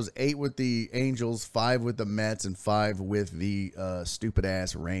Astros, 8 with the Angels, 5 with the Mets, and 5 with the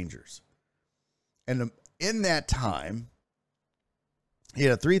stupid-ass Rangers. And in that time, he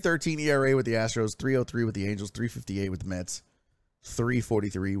had a 3.13 ERA with the Astros, 3.03 with the Angels, 3.58 with the Mets,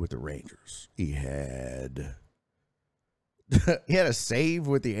 3.43 with the Rangers. He had a save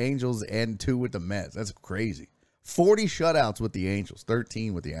with the Angels and 2 with the Mets. That's crazy. 40 shutouts with the Angels,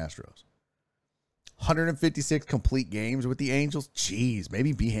 13 with the Astros. 156 complete games with the Angels. Jeez,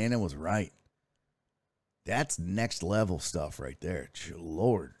 maybe B. Hannon was right. That's next level stuff right there.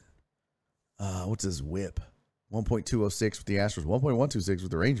 Lord. What's his whip? 1.206 with the Astros, 1.126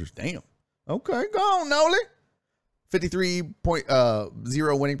 with the Rangers. Damn. Okay, go on, Noli.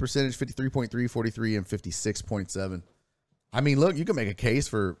 53.0 winning percentage, 53.3, 43, and 56.7. I mean, look, you can make a case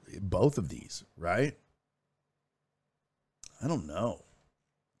for both of these, right? I don't know.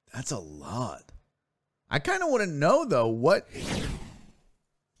 That's a lot. I kind of want to know, though, what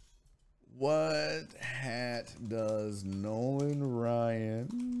hat does Nolan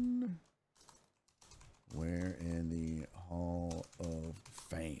Ryan wear in the Hall of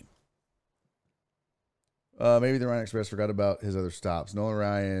Fame? Maybe the Ryan Express forgot about his other stops. Nolan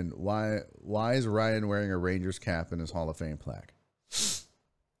Ryan, why is Ryan wearing a Rangers cap in his Hall of Fame plaque?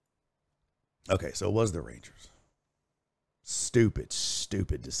 Okay, so it was the Rangers. Stupid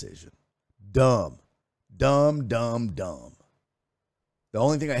decision. Dumb. The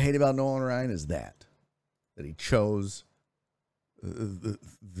only thing I hate about Nolan Ryan is that he chose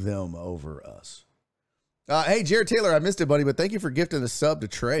them over us. Hey, Jared Taylor, I missed it, buddy, but thank you for gifting the sub to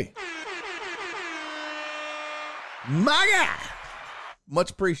Trey. My God.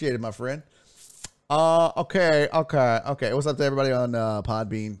 Much appreciated, my friend. Okay. What's up to everybody on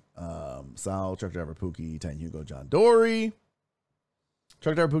Podbean? Sal, Truck Driver Pookie, Titan Hugo, John Dory.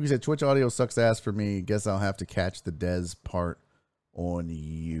 Truck Driver Pookie said, Twitch audio sucks ass for me. Guess I'll have to catch the Dez part on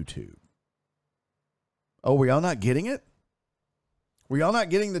YouTube. Oh, were y'all not getting it? Were y'all not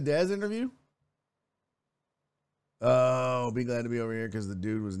getting the Dez interview? Oh, be glad to be over here because the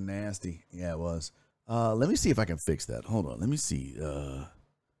dude was nasty. Yeah, it was. Let me see if I can fix that. Hold on. Let me see. Yeah,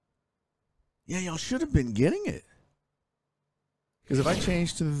 y'all should have been getting it. Because if I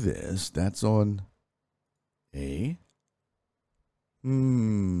change to this, that's on A.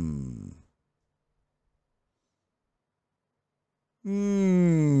 I'm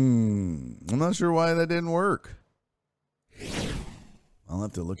not sure why that didn't work. I'll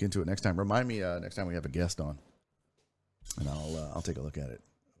have to look into it next time. Remind me next time we have a guest on. And I'll take a look at it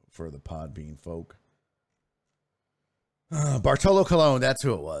for the Podbean folk. Bartolo Colon, that's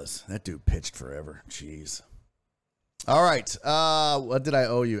who it was. That dude pitched forever. Jeez. All right. What did I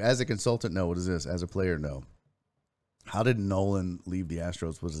owe you? As a consultant, no. What is this? As a player, no. How did Nolan leave the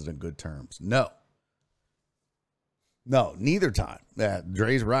Astros? Was it in good terms? No, neither time.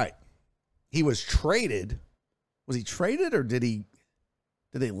 Dre's right. He was traded. Was he traded or did he?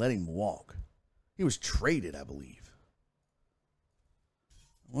 did they let him walk? He was traded, I believe.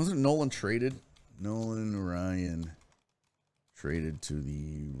 Wasn't Nolan traded? Nolan Ryan traded to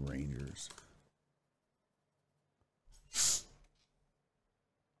the Rangers.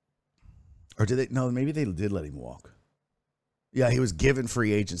 Or did they? No, maybe they did let him walk. Yeah, he was given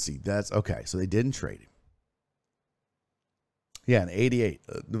free agency. That's okay. So they didn't trade him. Yeah, in 88.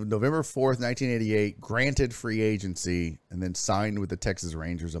 November 4th, 1988, granted free agency and then signed with the Texas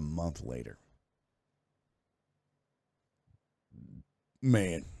Rangers a month later.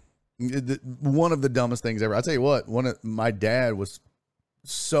 Man, one of the dumbest things ever. I'll tell you what, my dad was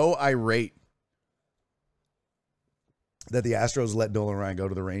so irate that the Astros let Nolan Ryan go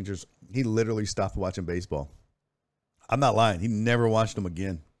to the Rangers. He literally stopped watching baseball. I'm not lying. He never watched them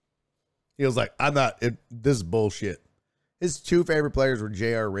again. He was like, this is bullshit. His two favorite players were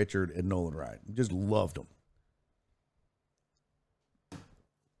J.R. Richard and Nolan Ryan. He just loved them.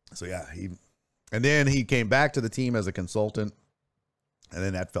 So, yeah, and then he came back to the team as a consultant, and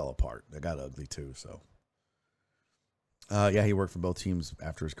then that fell apart. That got ugly, too. So, yeah, he worked for both teams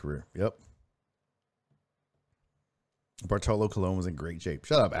after his career. Yep. Bartolo Colon was in great shape.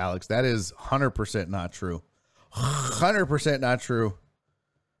 Shut up, Alex. That is 100% not true. 100% not true.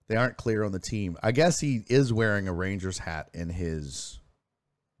 They aren't clear on the team. I guess he is wearing a Rangers hat in his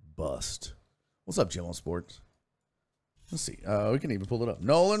bust. What's up, Jim on Sports? Let's see. We can even pull it up.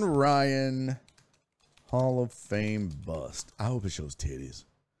 Nolan Ryan Hall of Fame bust. I hope it shows titties.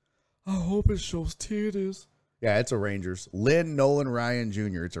 Yeah, it's a Rangers. Lynn Nolan Ryan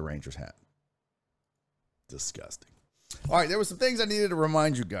Jr. It's a Rangers hat. Disgusting. All right, there were some things I needed to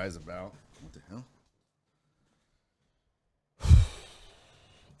remind you guys about. What the hell?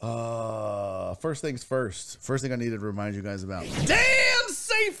 First things first. First thing I needed to remind you guys about. Damn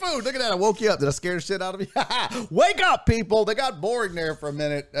seafood! Look at that. I woke you up. Did I scare the shit out of you? Wake up, people. They got boring there for a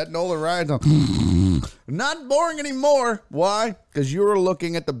minute. That Nolan Ryan. Not boring anymore. Why? Because you're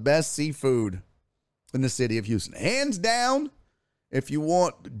looking at the best seafood in the city of Houston. Hands down, if you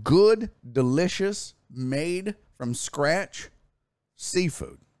want good, delicious, made from scratch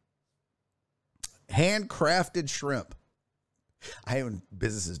seafood. Handcrafted shrimp. I hate when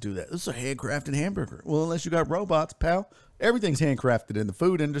businesses do that. This is a handcrafted hamburger. Well, unless you got robots, pal. Everything's handcrafted in the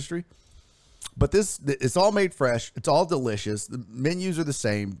food industry. But it's all made fresh. It's all delicious. The menus are the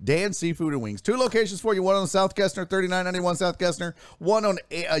same. Dan Seafood and Wings. 2 locations for you. One on South Kestner, 3991 South Kestner. One on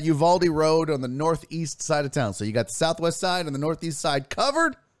Uvalde Road on the northeast side of town. So you got the southwest side and the northeast side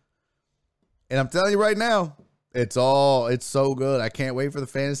covered. And I'm telling you right now, it's so good. I can't wait for the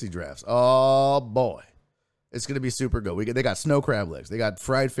fantasy drafts. Oh, boy. It's going to be super good. They got snow crab legs. They got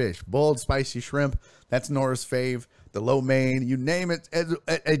fried fish, boiled spicy shrimp. That's Nora's fave. The lo mein, you name it.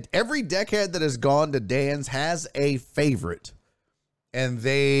 Every deckhead that has gone to Dan's has a favorite, and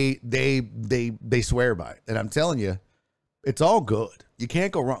they swear by it. And I'm telling you, it's all good. You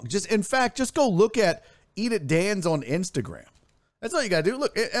can't go wrong. Just go look at Eat at Dan's on Instagram. That's all you got to do.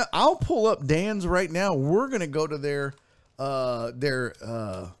 Look, I'll pull up Dan's right now. We're going to go to their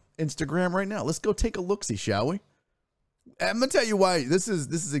Instagram right now. Let's go take a look-see, shall we? I'm gonna tell you why. This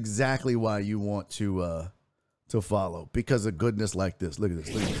is exactly why you want to follow, because of goodness like this. Look at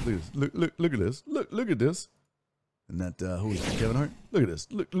this. Look at this. Look at this. And that who is that? Kevin Hart? Look at this.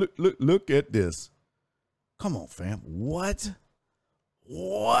 Look at this. Come on, fam. What?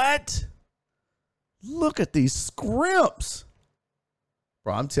 Look at these scrimps.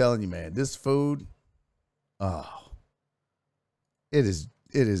 Bro, I'm telling you, man, this food, it is,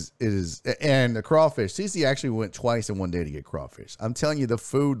 and the crawfish. CeCe actually went twice in one day to get crawfish. I'm telling you, the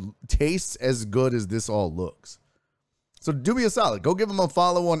food tastes as good as this all looks. So do me a solid. Go give them a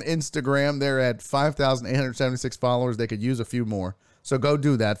follow on Instagram. They're at 5,876 followers. They could use a few more. So go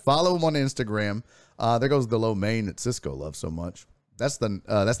do that. Follow them on Instagram. There goes the lo mein that Cisco loves so much. That's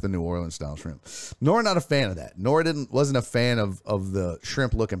the New Orleans style shrimp. Nora not a fan of that. Nora wasn't a fan of the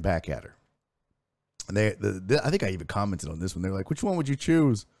shrimp looking back at her. And I think I even commented on this one. They're like, which one would you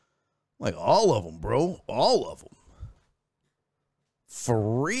choose? I'm like, all of them, bro. All of them.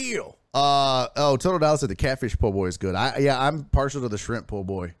 For real. Total Dallas said the catfish po' boy is good. I'm partial to the shrimp po'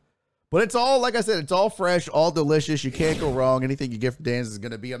 boy. But it's all, like I said, it's all fresh, all delicious. You can't go wrong. Anything you get from Dan's is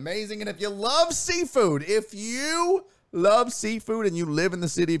going to be amazing. And if you love seafood, and you live in the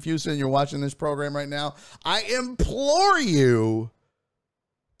city of Houston and you're watching this program right now, I implore you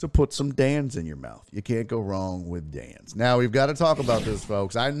to put some Dan's in your mouth. You can't go wrong with Dan's. Now, we've got to talk about this,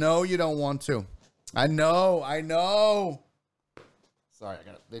 folks. I know you don't want to. I know. Sorry, I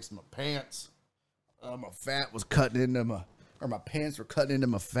got to fix my pants. My fat was cutting into my pants were cutting into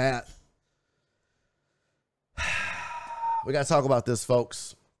my fat. We got to talk about this,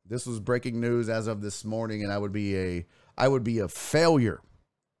 folks. This was breaking news as of this morning, and I would be a failure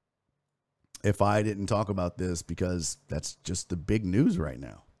if I didn't talk about this because that's just the big news right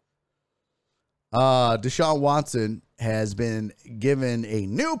now. Deshaun Watson has been given a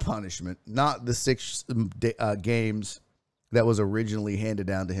new punishment, not the 6 games that was originally handed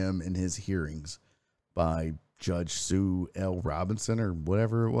down to him in his hearings by Judge Sue L. Robinson or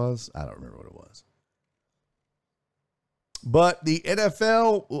whatever it was. I don't remember what it was. But the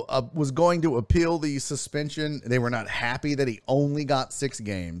NFL was going to appeal the suspension. They were not happy that he only got 6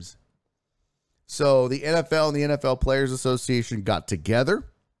 games. So the NFL and the NFL Players Association got together.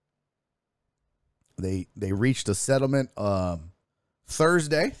 They reached a settlement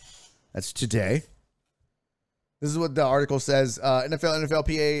Thursday. That's today. This is what the article says. NFL,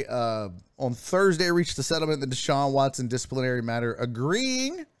 NFLPA on Thursday reached a settlement in the Deshaun Watson disciplinary matter,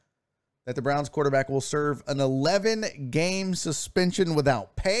 agreeing that the Browns quarterback will serve an 11-game suspension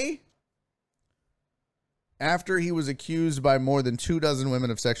without pay after he was accused by more than 24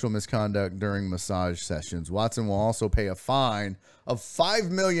 women of sexual misconduct during massage sessions. Watson will also pay a fine of $5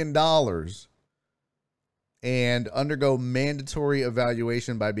 million and undergo mandatory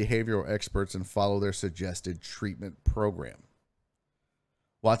evaluation by behavioral experts and follow their suggested treatment program.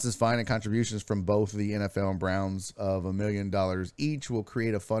 Watson's fine and contributions from both the NFL and Browns of $1 million each will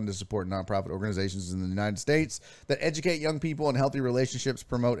create a fund to support nonprofit organizations in the United States that educate young people in healthy relationships,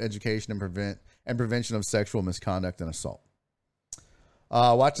 promote education, and prevention of sexual misconduct and assault.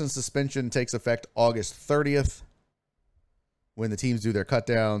 Watson's suspension takes effect August 30th. When the teams do their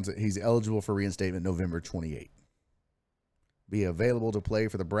cutdowns, he's eligible for reinstatement November 28th. Be available to play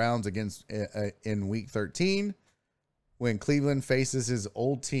for the Browns against in Week 13 when Cleveland faces his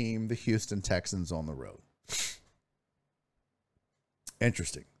old team, the Houston Texans, on the road.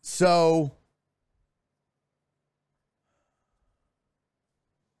 Interesting. So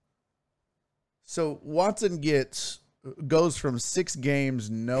Watson goes from 6 games,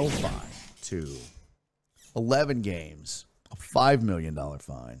 no fine, to 11 games, a $5 million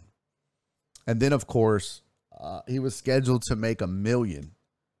fine. And then, of course, he was scheduled to make $1 million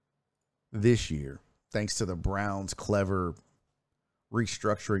this year, thanks to the Browns' clever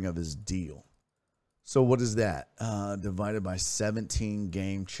restructuring of his deal. So what is that? Divided by 17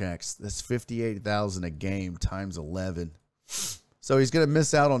 game checks. That's $58,000 a game times 11. So he's going to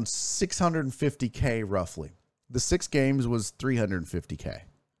miss out on $650K roughly. The 6 games was $350K.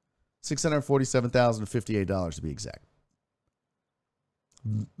 $647,058 to be exact.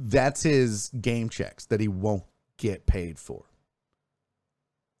 That's his game checks that he won't get paid for.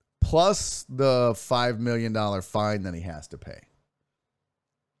 Plus the $5 million fine that he has to pay.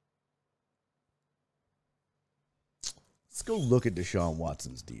 Let's go look at Deshaun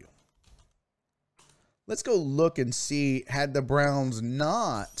Watson's deal. Let's go look and see, had the Browns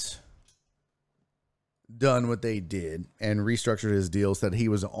not done what they did and restructured his deal so that he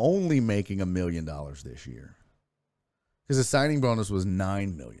was only making $1 million this year. Because his signing bonus was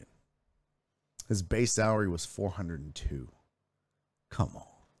 $9 million. His base salary was $402,000. Come on.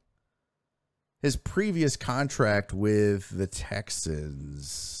 His previous contract with the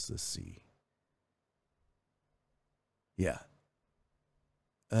Texans, let's see. Yeah.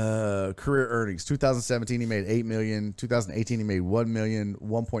 Career earnings. 2017, he made $8 million. 2018, he made $1 million,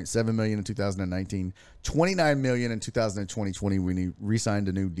 $1.7 million in 2019, $29 million in 2020 when he re-signed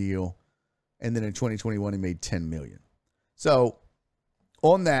a new deal. And then in 2021, he made $10 million. So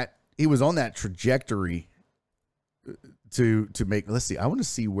on that, he was on that trajectory to make, let's see, I want to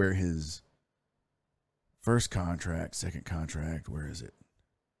see where his first contract, second contract, where is it?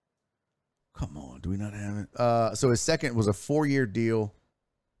 Come on, do we not have it? So his second was a 4-year deal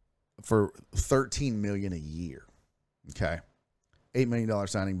for $13 million a year. Okay. $8 million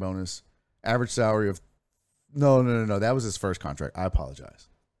signing bonus. Average salary of no. That was his first contract. I apologize.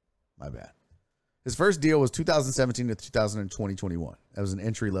 My bad. His first deal was 2017 to 2021. That was an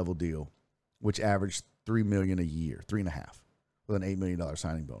entry-level deal, which averaged $3 million a year, 3.5, with an $8 million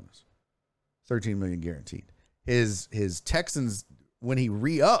signing bonus. $13 million guaranteed. His Texans, when he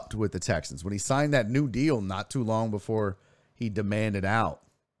re-upped with the Texans, when he signed that new deal not too long before he demanded out,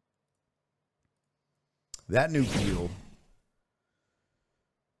 that new deal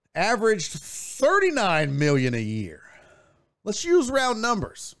averaged $39 million a year. Let's use round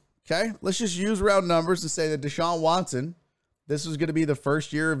numbers, okay? Let's just use round numbers to say that Deshaun Watson, this was going to be the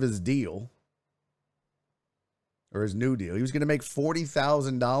first year of his deal, or his new deal. He was going to make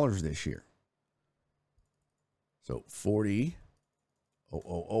 $40,000 this year. So 40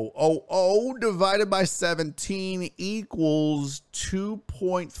 divided by 17 equals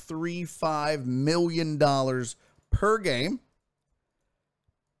 $2.35 million per game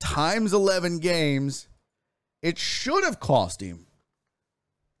times 11 games, it should have cost him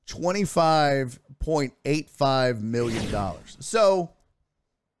 $25.85 million. So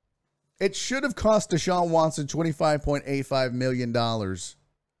it should have cost Deshaun Watson $25.85 million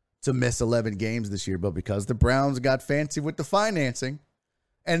to miss 11 games this year. But because the Browns got fancy with the financing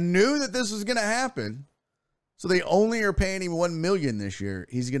and knew that this was going to happen, so they only are paying him $1 million this year,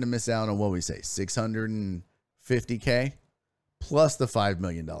 he's going to miss out on, what we say, $650K plus the $5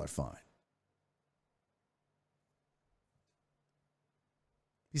 million fine.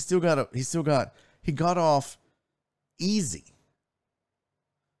 He got off easy.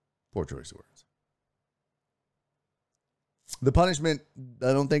 Poor choice of words. The punishment,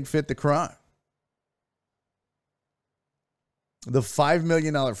 I don't think, fit the crime. The $5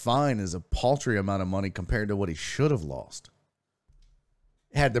 million fine is a paltry amount of money compared to what he should have lost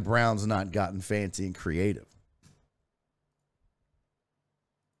had the Browns not gotten fancy and creative.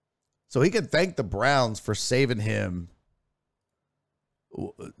 So he can thank the Browns for saving him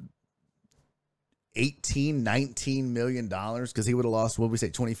 $19 million, because he would have lost, what did we say,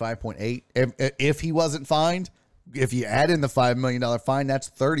 25.8 if he wasn't fined. If you add in the $5 million fine, that's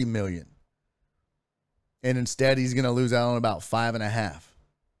 $30 million. And instead, he's going to lose out on about $5.5.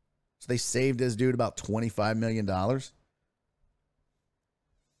 So they saved this dude about $25 million.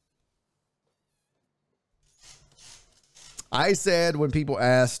 I said, when people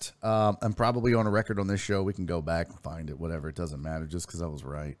asked, I'm probably on a record on this show. We can go back and find it, whatever. It doesn't matter, just because I was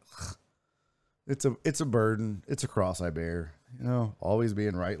right. It's a burden. It's a cross I bear. You know, always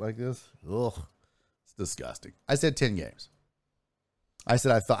being right like this. Ugh, it's disgusting. I said 10 games. I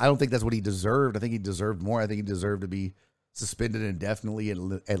said I don't think that's what he deserved. I think he deserved more. I think he deserved to be suspended indefinitely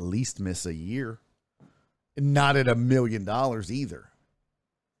and at least miss a year. Not at $1 million either.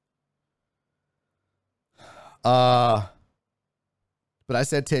 But I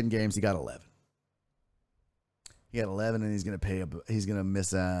said 10 games. He got 11. He had 11, and he's going to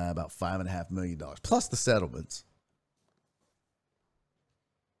miss about $5.5 million plus the settlements.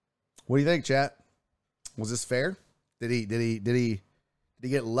 What do you think, chat? Was this fair? Did he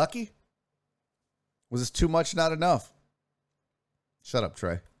get lucky? Was this too much, not enough? Shut up,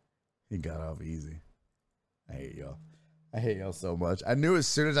 Trey. He got off easy. I hate y'all. I hate y'all so much. I knew as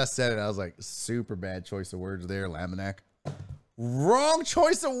soon as I said it, I was like, super bad choice of words there, Laminack. Wrong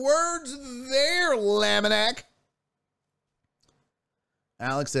choice of words there, Laminack.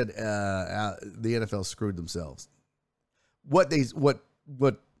 Alex said the NFL screwed themselves. What screwed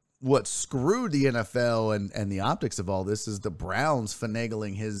the NFL and the optics of all this is the Browns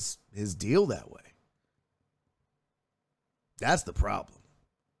finagling his deal that way. That's the problem.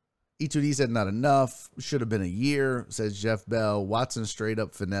 E2D said not enough. Should have been a year, says Jeff Bell. Watson straight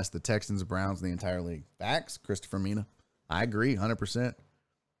up finessed the Texans, Browns, and the entire league. Facts, Christopher Mina. I agree, 100%.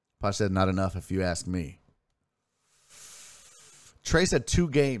 Posh said not enough if you ask me. Trey said 2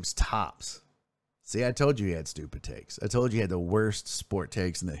 games tops. See, I told you he had stupid takes. I told you he had the worst sport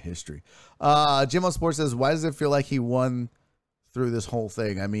takes in the history. Jim on Sports says, why does it feel like he won through this whole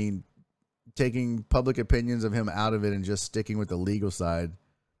thing? I mean, taking public opinions of him out of it and just sticking with the legal side,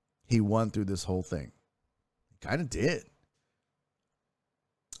 he won through this whole thing. Kind of did.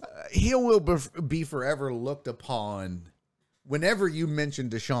 He will be forever looked upon. Whenever you mention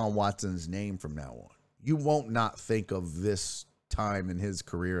Deshaun Watson's name from now on, you won't not think of this time in his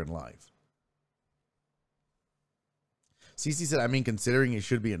career and life. CC said, I mean, considering he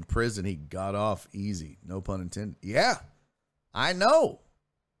should be in prison, he got off easy. No pun intended. Yeah, I know.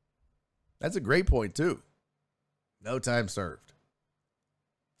 That's a great point, too. No time served.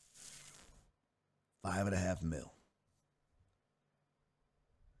 $5.5 million.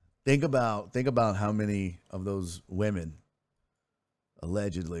 Think about how many of those women,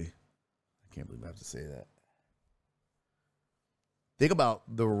 allegedly, I can't believe I have to say that. Think about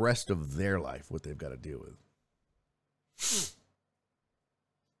the rest of their life, what they've got to deal with.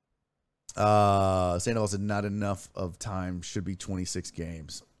 Sandoval said not enough of time, should be 26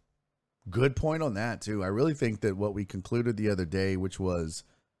 games. Good point on that, too. I really think that what we concluded the other day, which was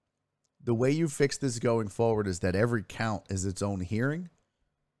the way you fix this going forward, is that every count is its own hearing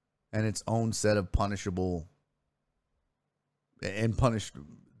and its own set of punishable and punished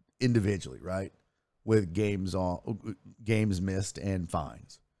individually, right? With games missed and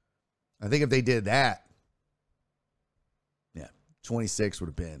fines. I think if they did that, 26 would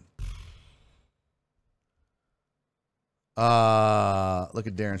have been. Look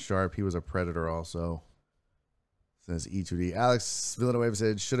at Darren Sharp. He was a Predator also. Says E2D. Alex Villanueva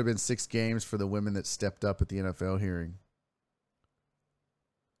said should have been 6 games for the women that stepped up at the NFL hearing.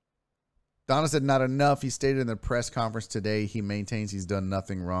 Donna said not enough. He stated in the press conference today he maintains he's done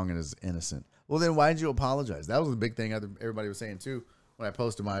nothing wrong and is innocent. Well, then why did you apologize? That was the big thing everybody was saying, too, when I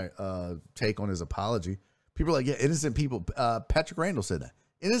posted my take on his apology. People are like, yeah, innocent people. Patrick Randall said that.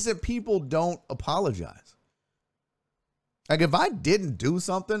 Innocent people don't apologize. Like, if I didn't do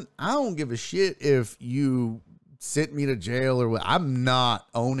something, I don't give a shit if you sent me to jail or what. I'm not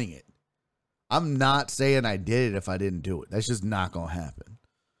owning it. I'm not saying I did it if I didn't do it. That's just not going to happen.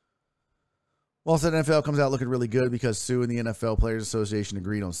 Well, said NFL comes out looking really good because Sue and the NFL Players Association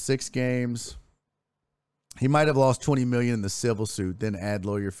agreed on 6 games. He might have lost $20 million in the civil suit, then add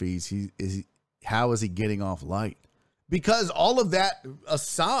lawyer fees. How is he getting off light? Because all of that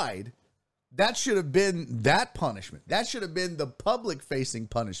aside, that should have been that punishment. That should have been the public-facing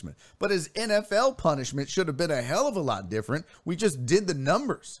punishment. But his NFL punishment should have been a hell of a lot different. We just did the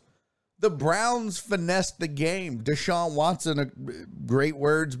numbers. The Browns finessed the game. Deshaun Watson, great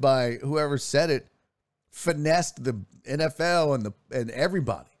words by whoever said it, finessed the NFL and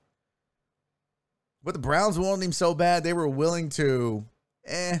everybody. But the Browns wanted him so bad, they were willing to,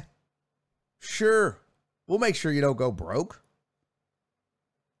 sure, we'll make sure you don't go broke.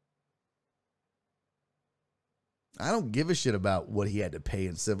 I don't give a shit about what he had to pay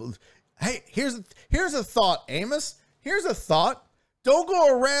in civil. Hey, here's a thought, Amos. Here's a thought. Don't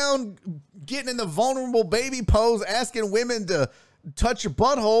go around getting in the vulnerable baby pose, asking women to touch your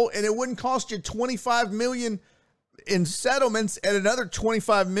butthole, and it wouldn't cost you $25 million in settlements and another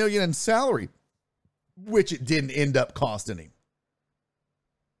 $25 million in salary, which it didn't end up costing him.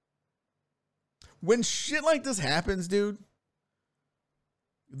 When shit like this happens, dude,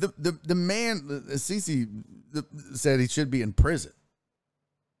 the man, Cece said he should be in prison.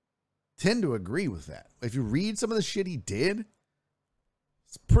 Tend to agree with that. If you read some of the shit he did,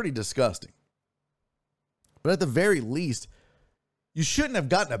 it's pretty disgusting. But at the very least, you shouldn't have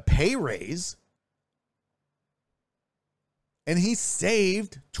gotten a pay raise. And he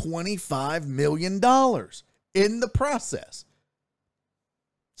saved $25 million in the process.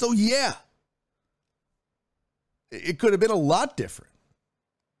 So yeah, it could have been a lot different.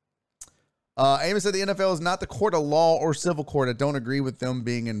 Amos said the NFL is not the court of law or civil court. I don't agree with them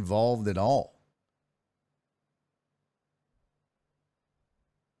being involved at all.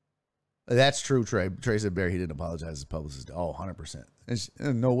 That's true, Trey. Trey said Barry, he didn't apologize to his publicist. Oh, 100%. There's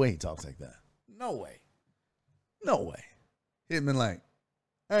no way he talks like that. No way. No way. He'd been like,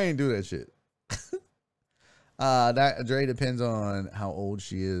 I ain't do that shit. Dre depends on how old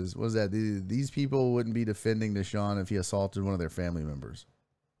she is. What is that? These people wouldn't be defending Deshaun if he assaulted one of their family members.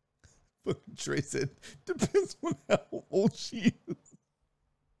 Trey said, depends on how old she is.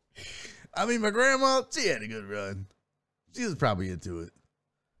 I mean, my grandma, she had a good run. She was probably into it.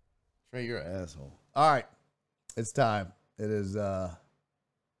 Trey, you're an asshole. All right. It's time. It is time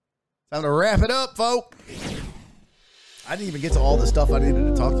to wrap it up, folks. I didn't even get to all the stuff I needed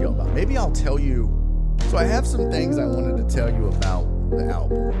to talk to you about. Maybe I'll tell you. So I have some things I wanted to tell you about the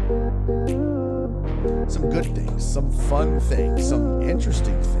album. Some good things, some fun things, some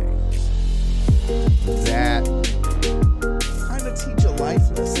interesting things that kind of teach a life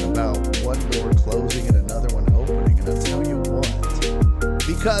lesson about one door closing and another one opening. And I'll tell you what,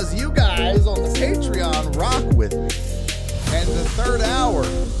 because you guys on the Patreon rock with me, and the third hour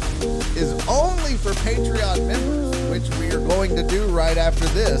is only for Patreon members, which we are going to do right after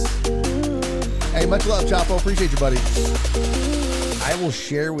this. Hey, much love, Chapo. Appreciate you, buddy. I will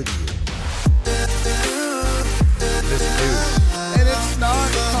share with you this news. And it's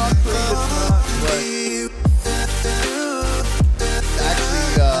not concrete, it's not, but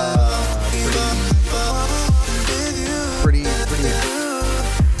actually, pretty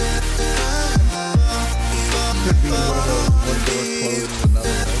could be one of those one doors closed and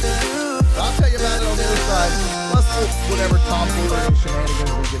another open. But I'll tell you about it on the other side. Plus, whatever tomfoolery and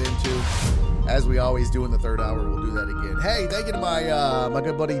shenanigans we get into. As we always do in the third hour, we'll do that again. Hey, thank you to my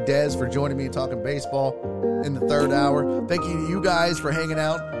good buddy Dez for joining me and talking baseball in the third hour. Thank you to you guys for hanging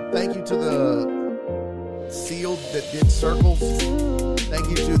out. Thank you to the seal that did circles. Thank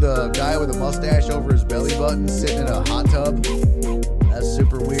you to the guy with a mustache over his belly button sitting in a hot tub. That's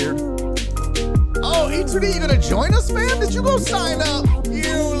super weird. Oh, E2D, you gonna join us, man? Did you go sign up?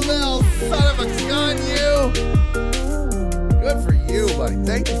 You little son of a gun, you. Good for you, buddy.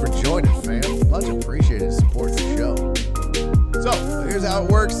 Thank you for joining, fam. Much appreciated to support the show. So, here's how it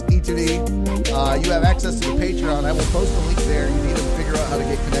works, E2D. You have access to the Patreon. I will post a link there. You need to figure out how to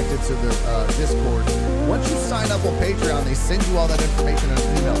get connected to the Discord. Once you sign up on Patreon, they send you all that information in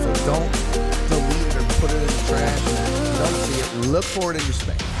an email. So don't delete it or put it in the trash. Don't see it. Look for it in your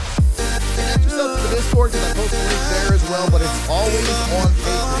spam. Connect yourself to the Discord because I post a link there as well, but it's always on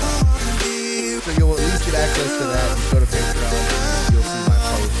Patreon. So you'll at least get access to that. You go to Patreon, you'll see my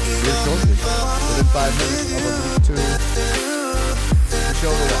post here shortly. Within 5 minutes of a week to the show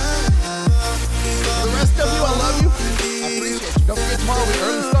to watch. For the rest of you, I love you. I appreciate you. Don't forget tomorrow we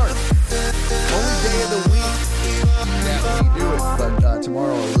early start. Only day of the week that we do it, but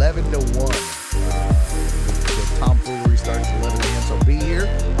tomorrow 11 to 1. The tomfoolery starts at 11 a.m. So be here.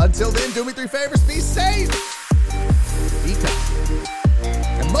 Until then, do me 3 favors. Be safe. Be kind.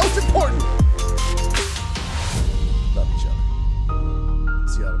 And most importantly, love each other.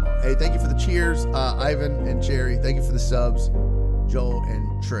 See y'all tomorrow. Hey, thank you for the cheers, Ivan and Cherry. Thank you for the subs, Joel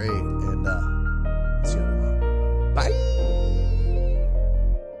and Trey. And see y'all tomorrow. Bye.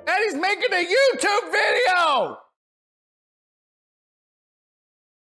 And he's making a YouTube video.